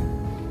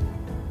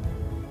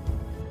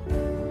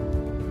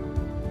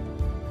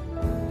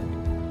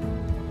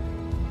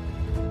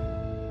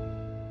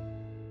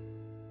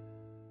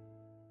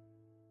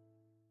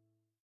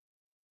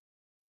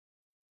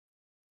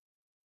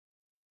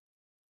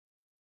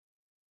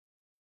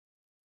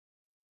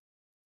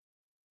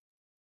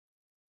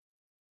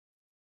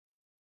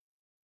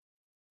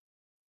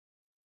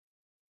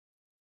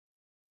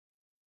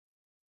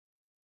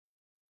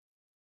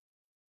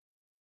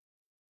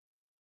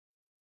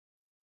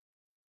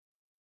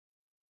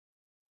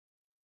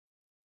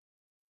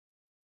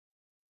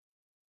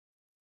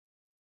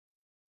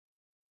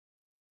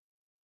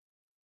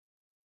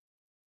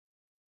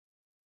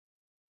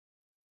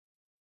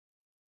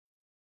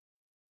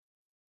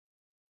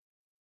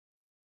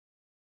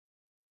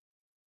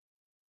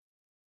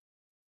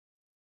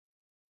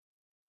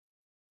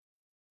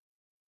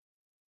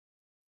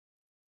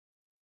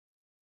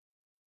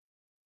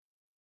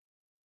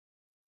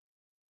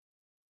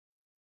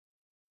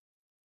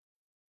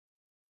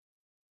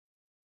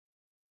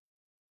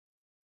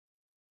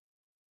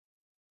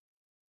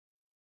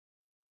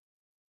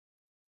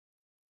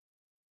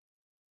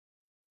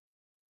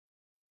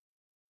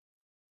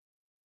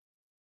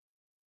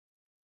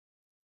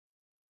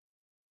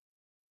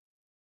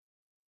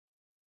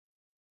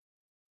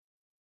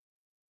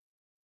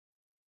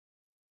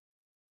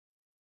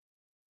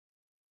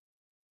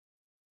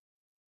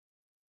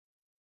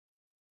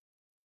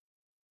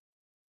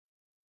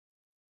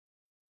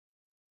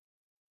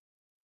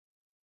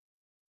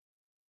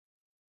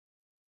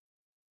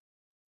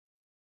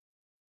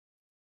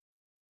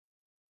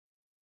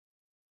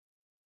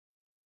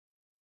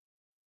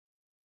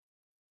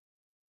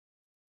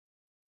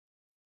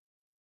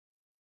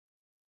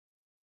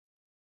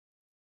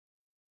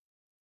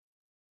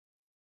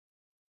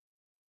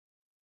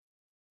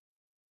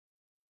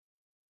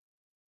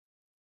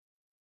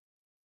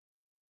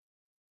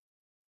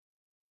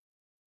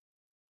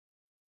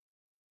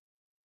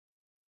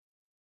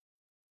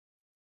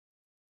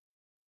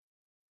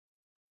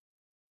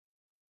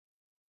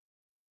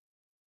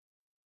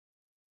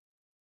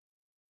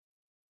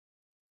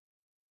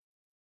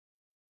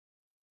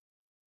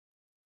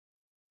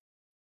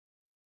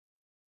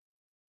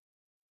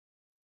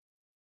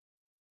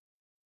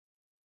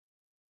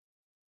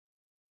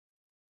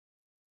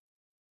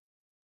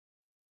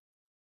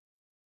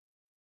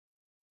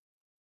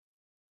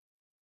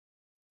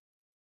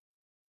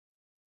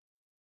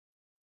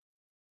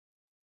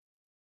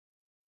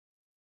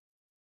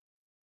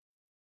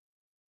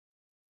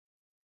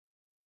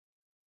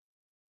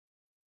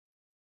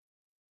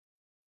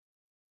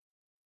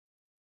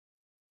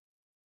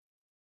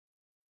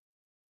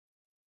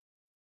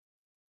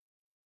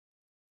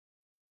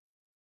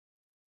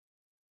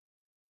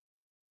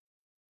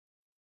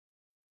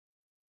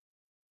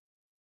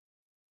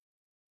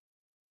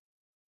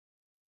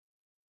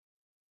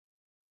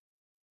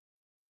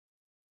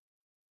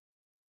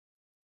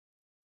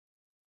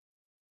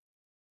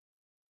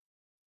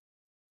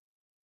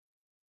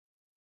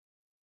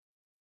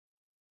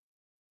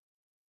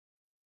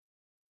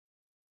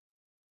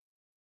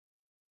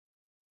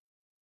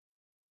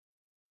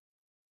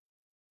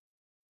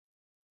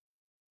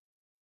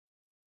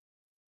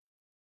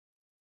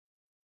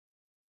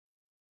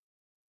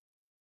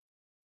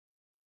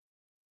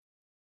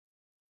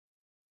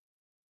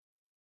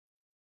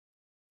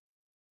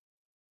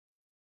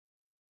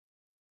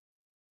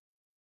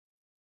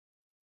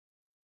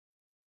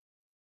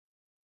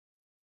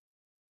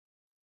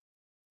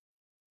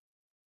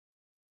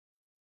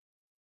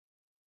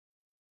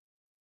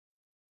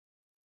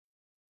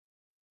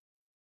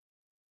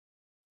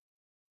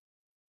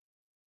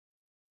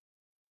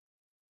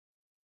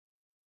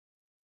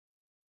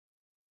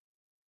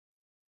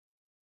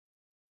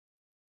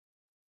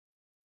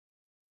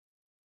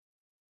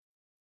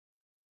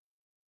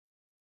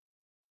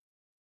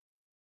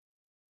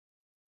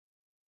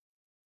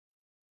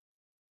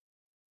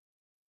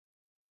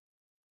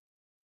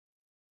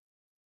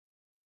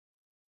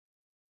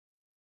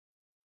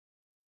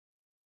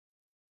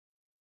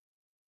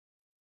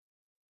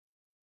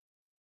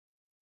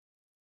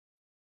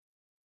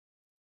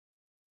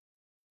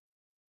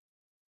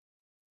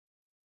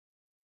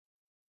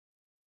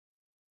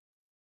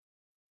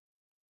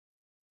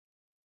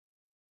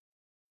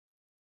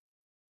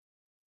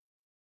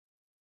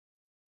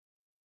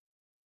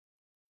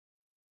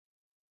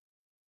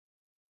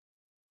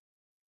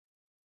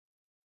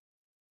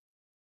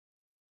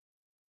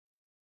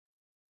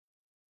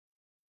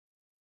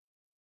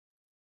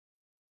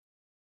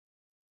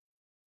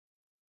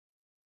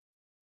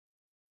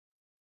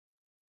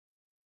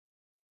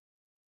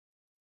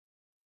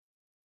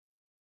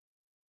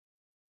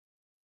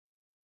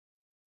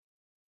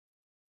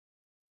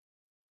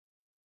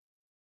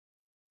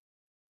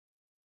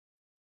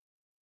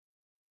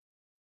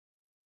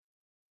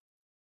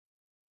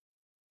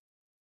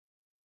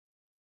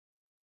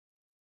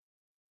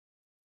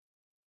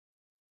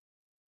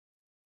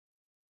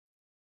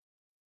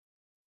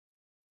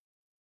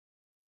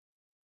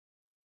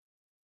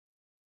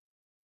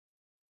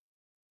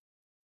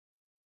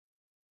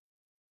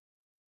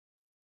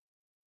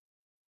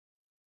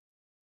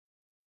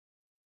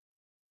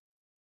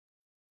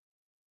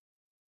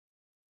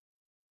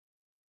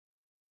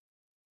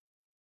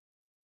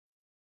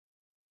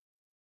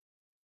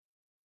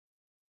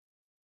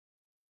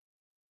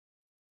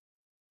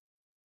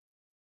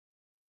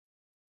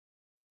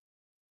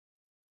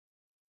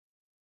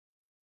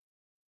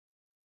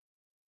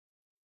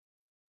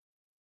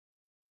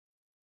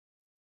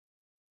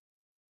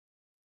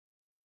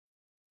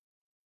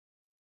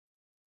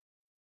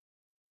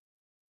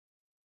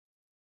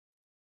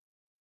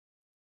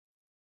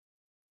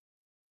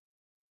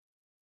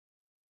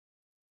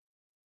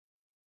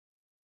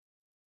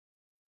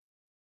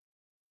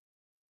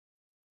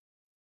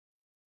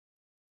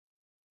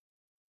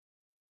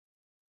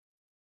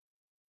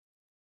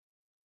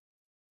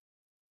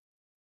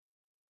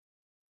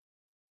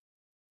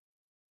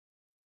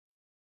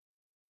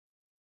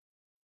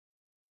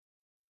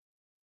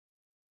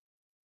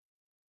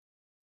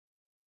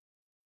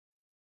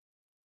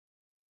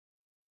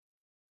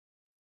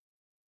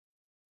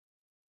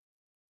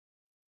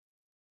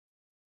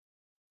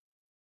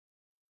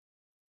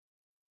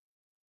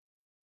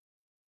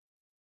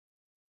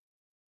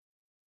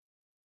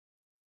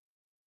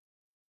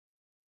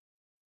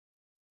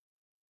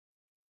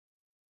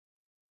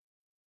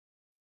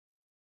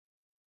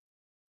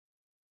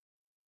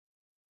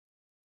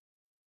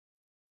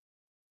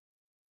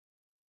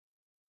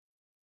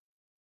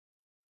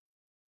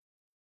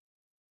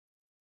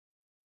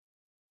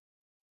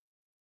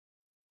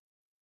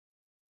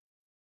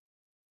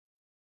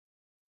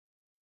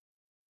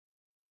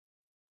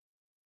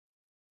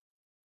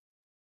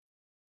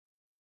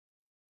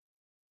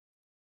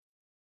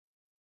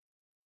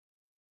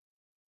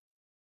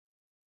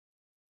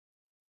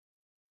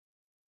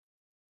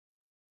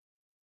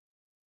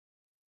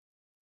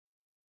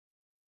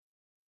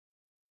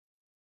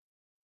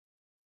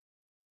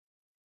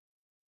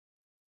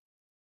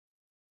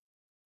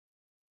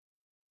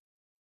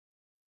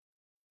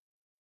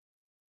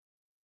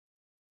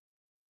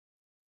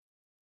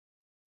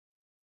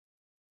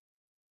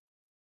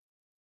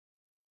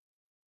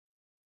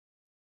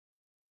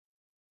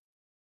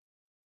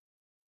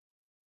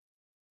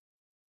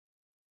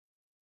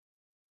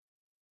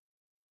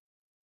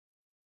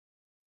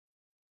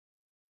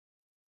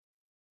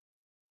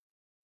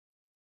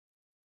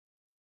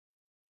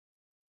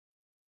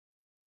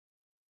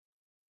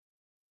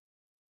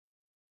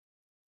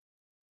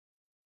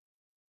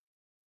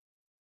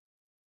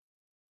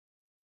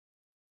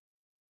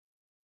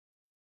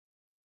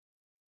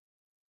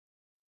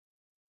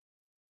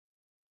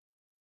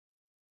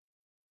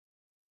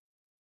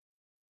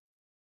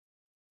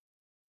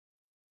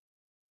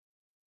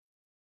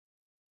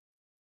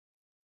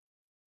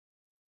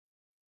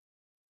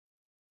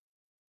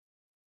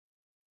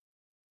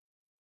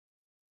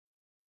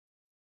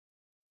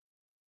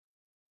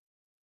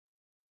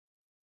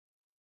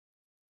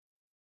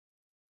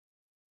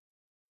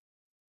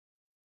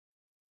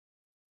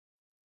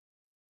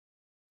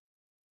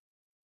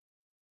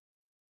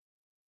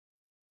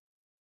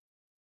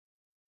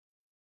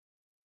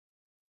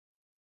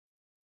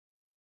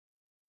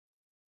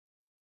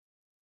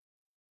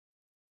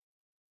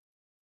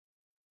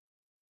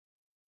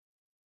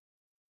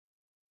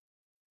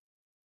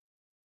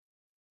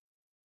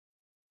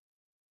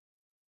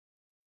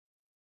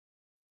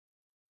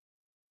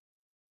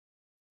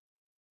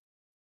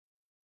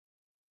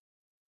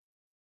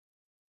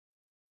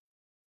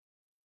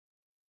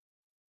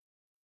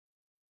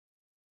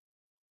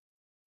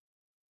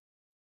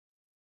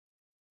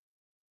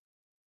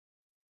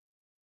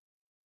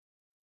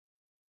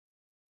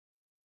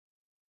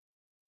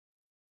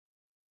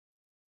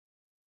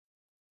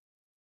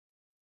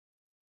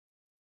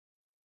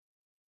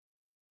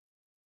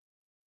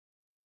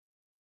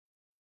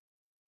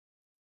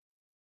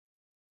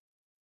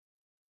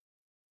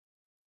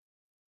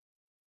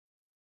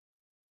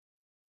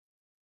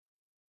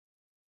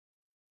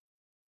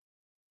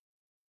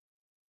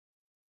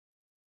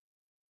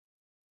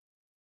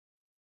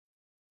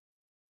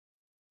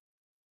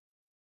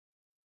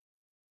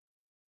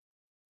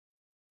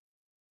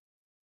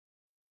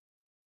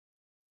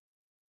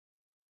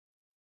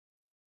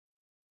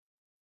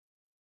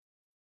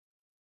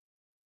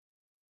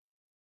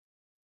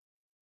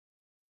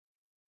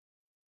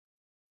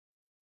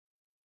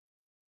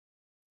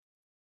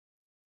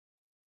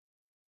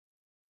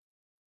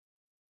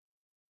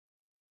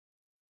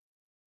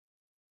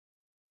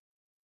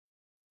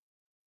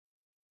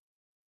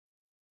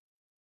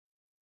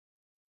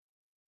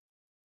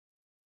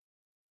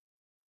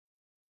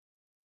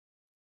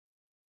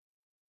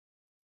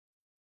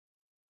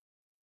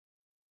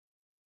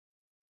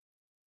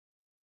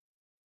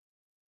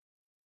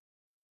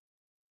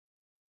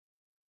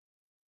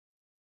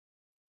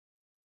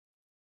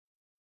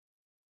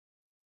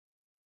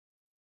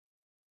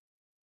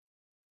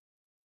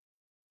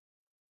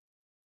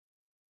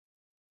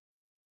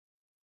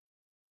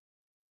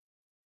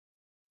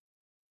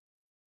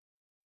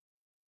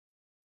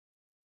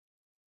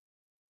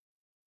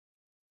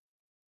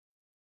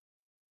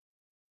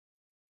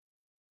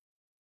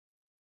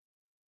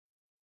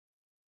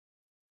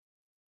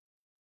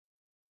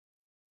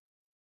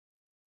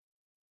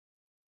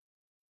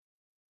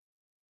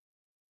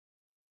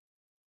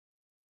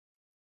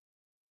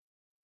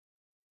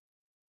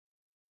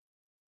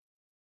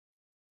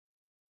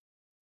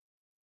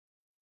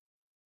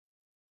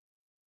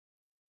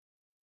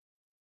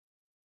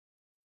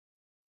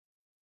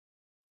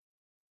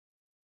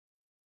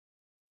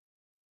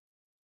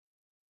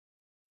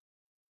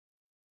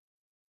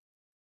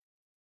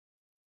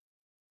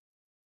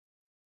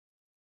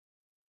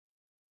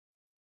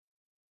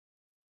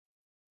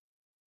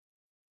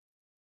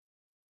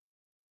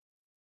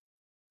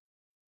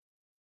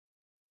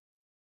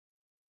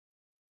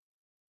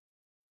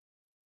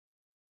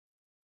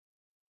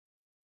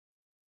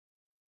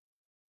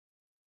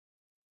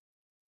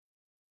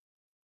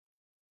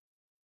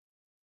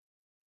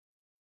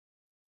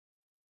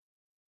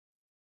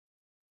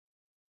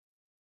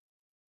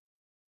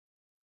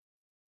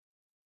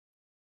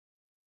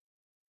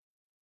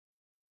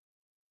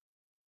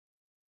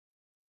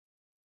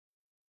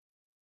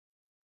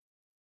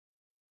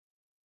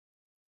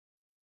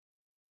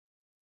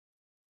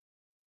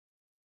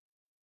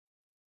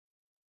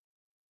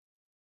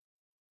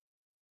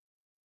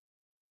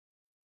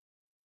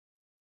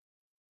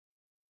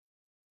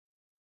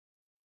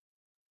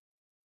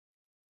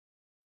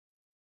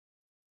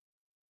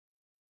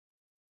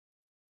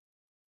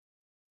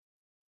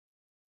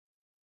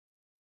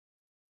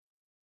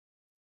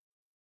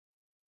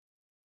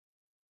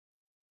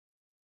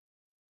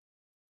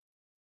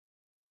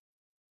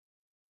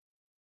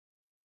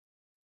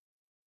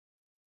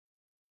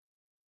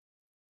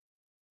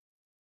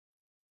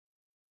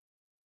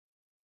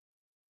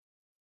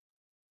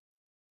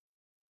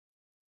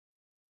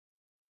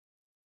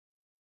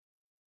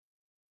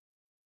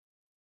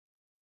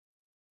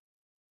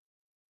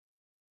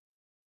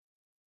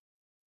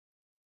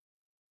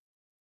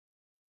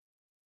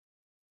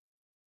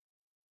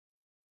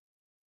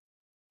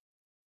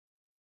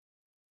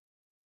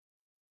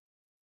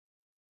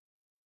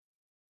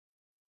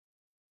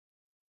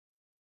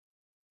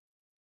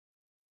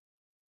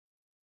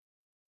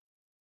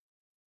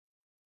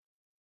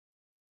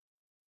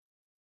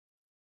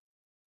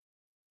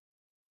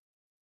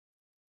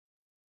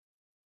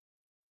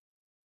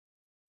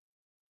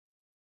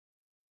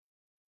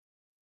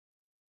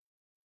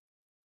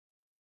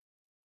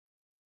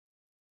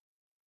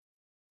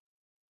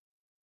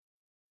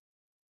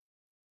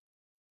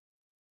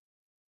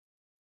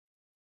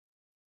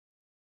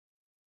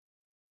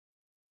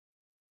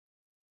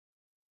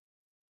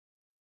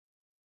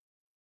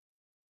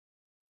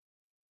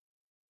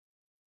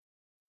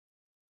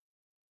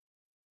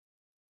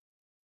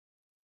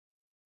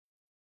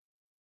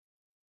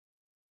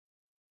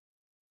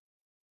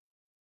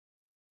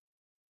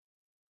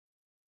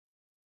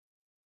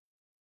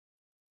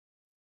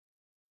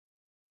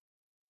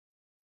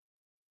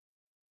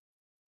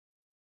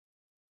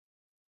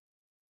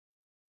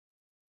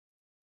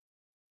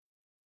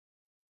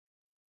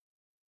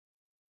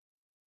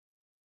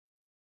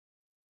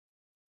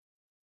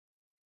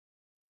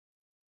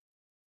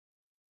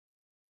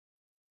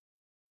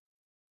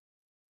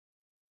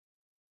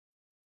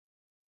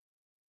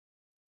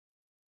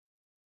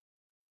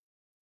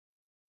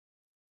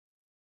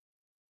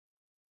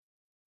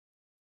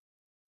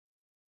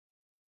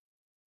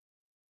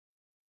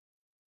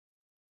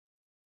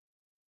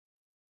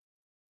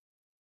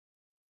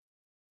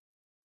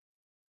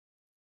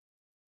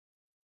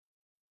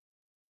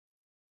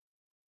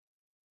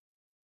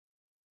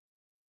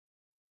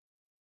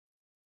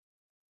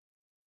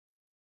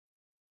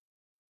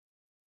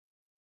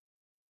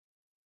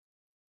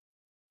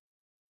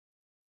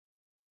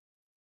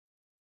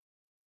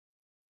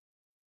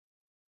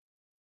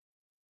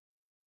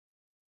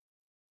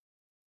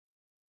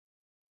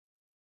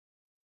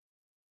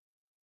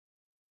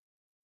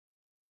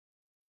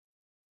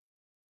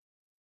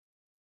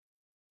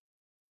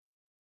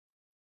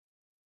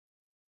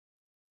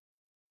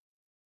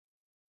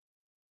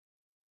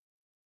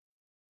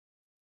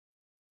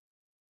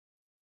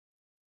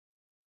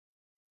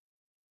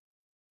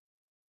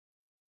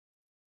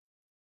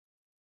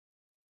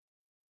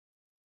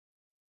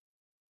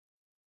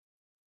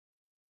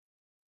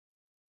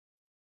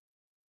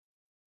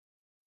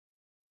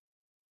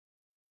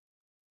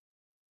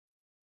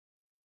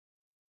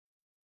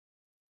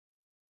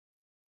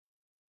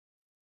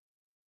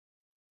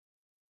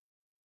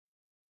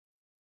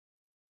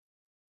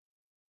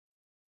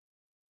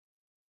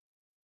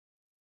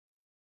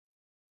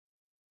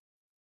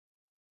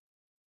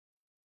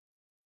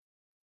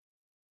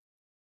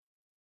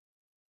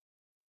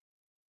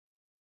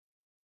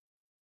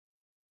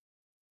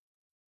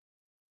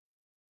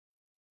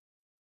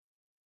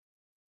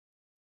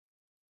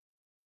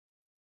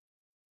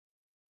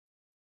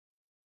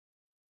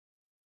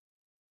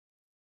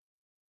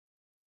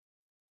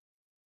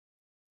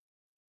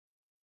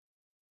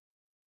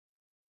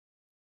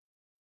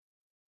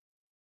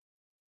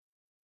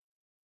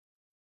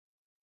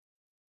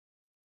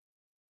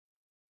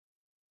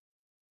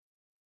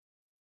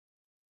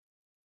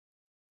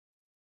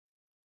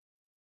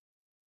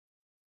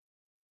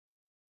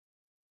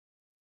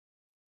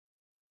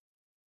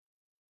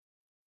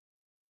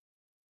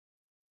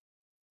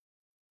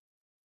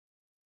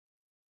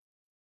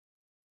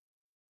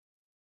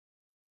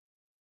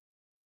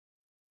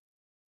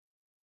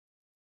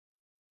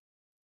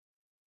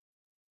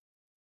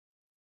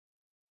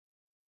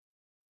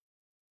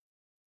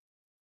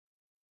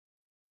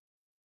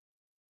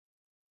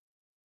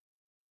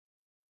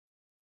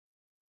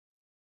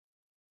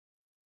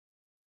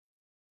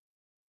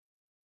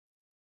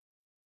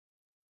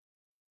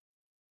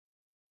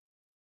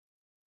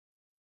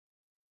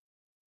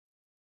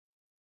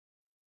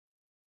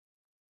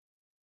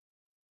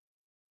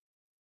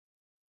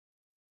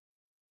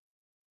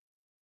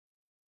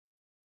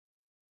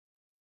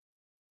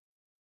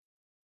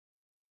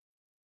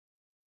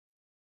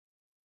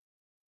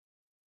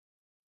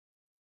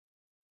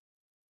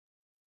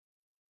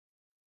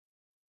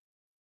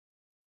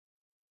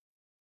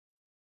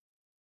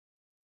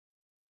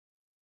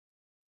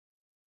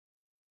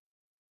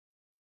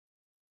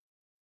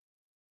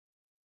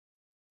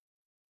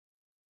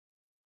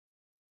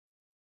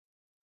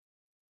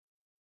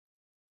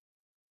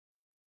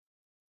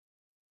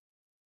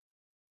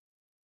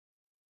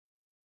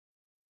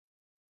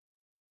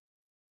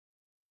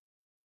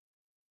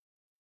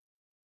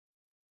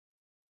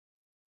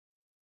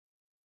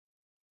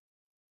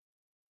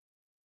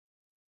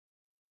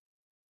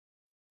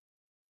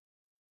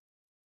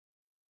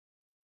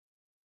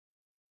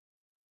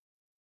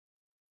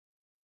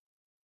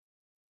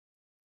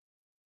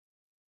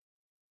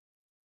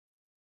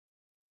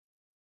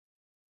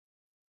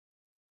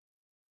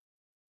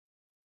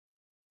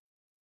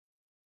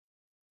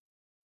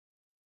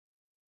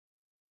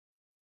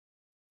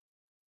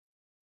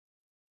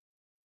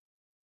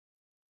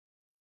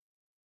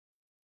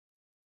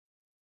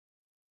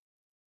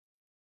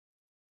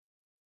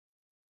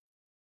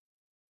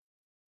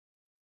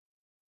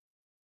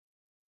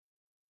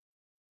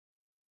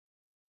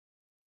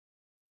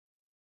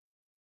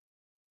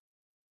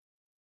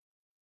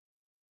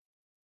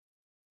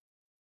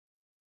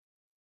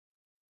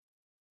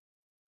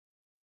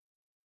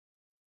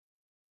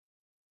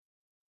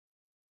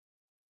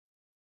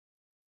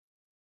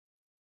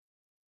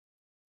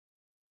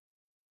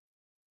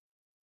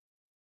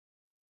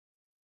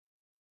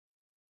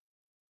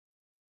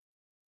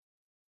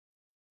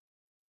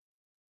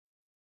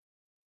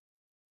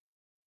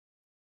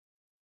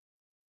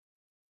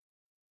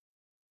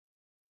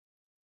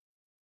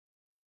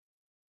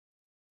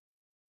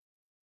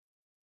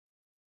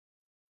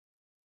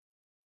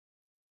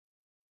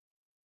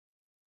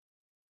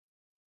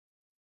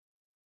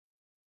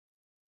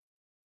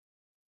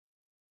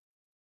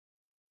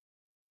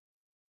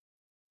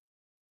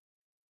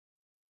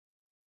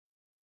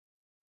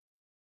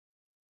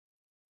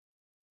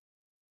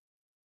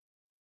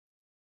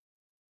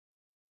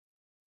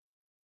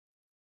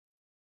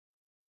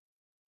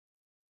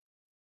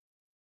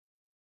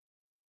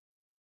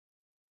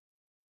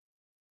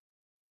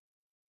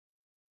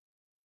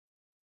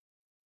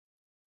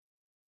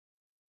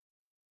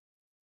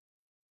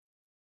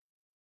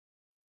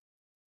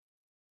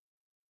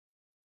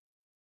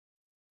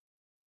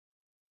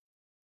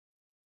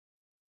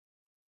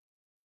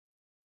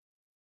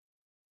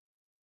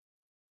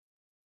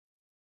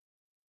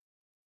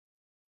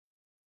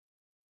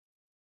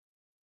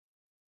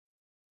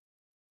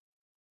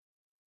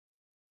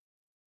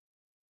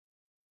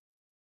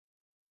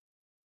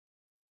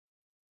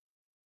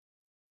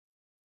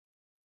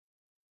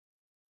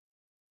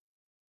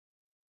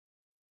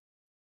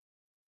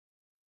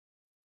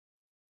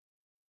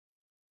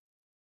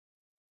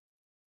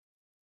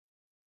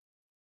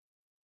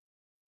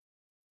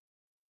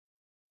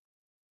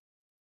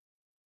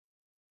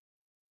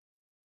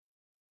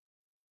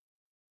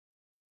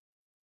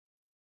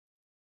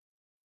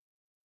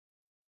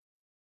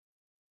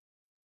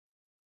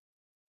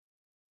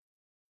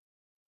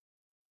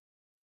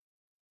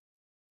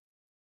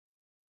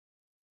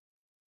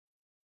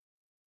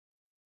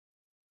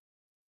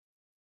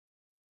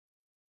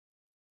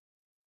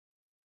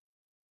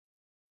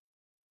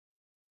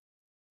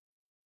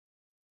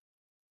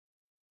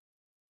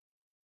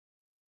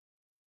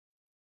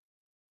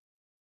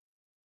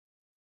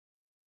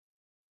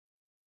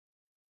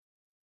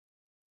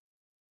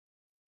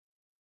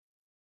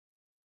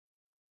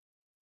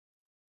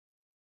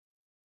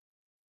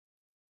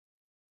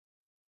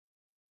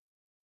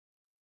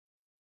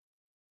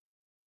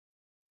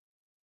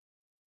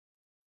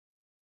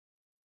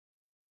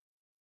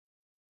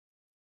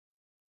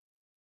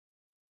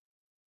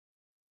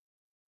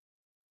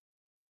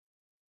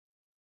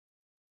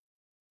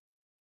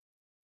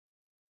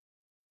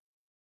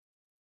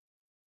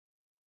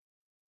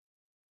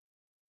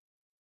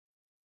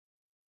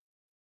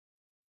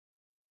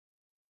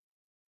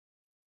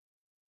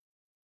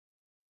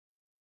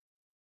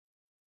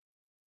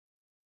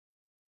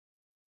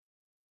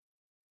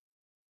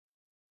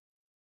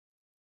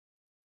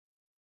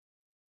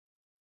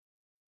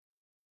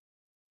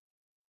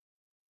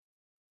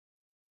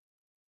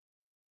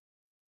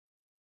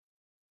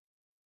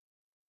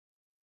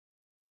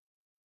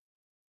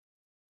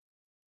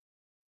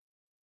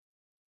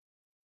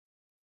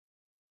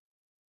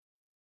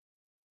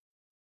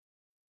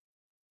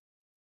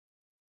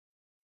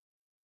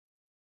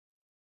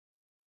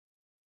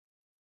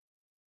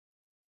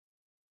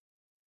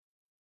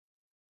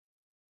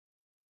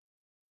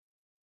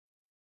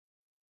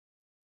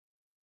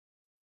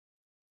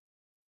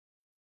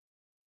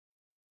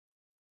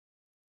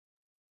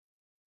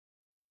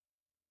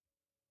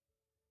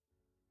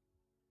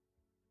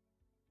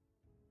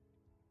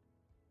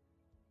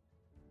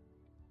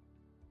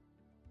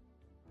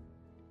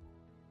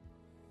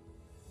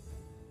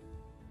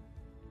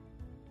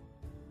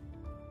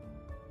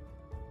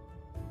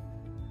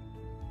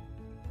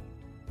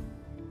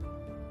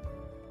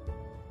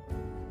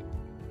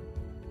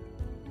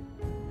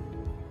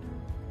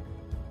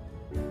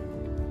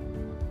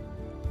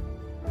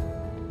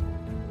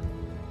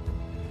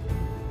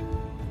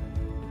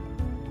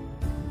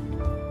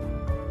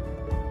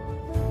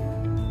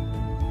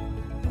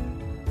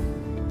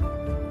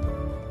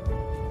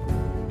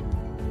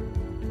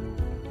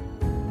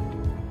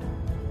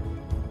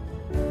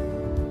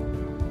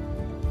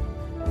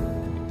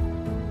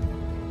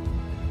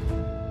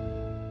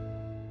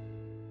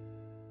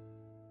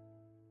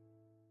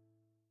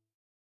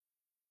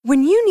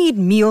 When you need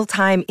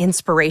mealtime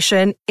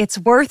inspiration, it's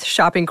worth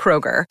shopping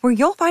Kroger, where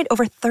you'll find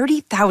over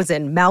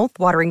 30,000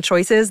 mouth-watering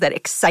choices that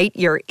excite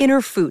your inner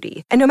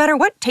foodie. And no matter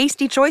what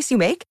tasty choice you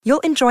make,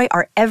 you'll enjoy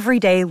our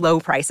everyday low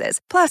prices,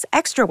 plus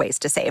extra ways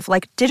to save,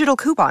 like digital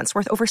coupons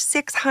worth over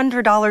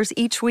 $600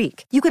 each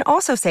week. You can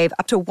also save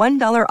up to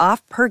 $1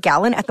 off per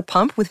gallon at the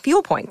pump with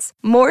fuel points.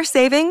 More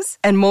savings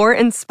and more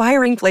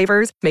inspiring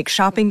flavors make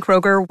shopping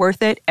Kroger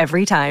worth it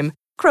every time.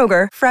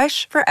 Kroger,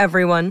 fresh for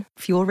everyone.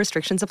 Fuel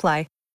restrictions apply.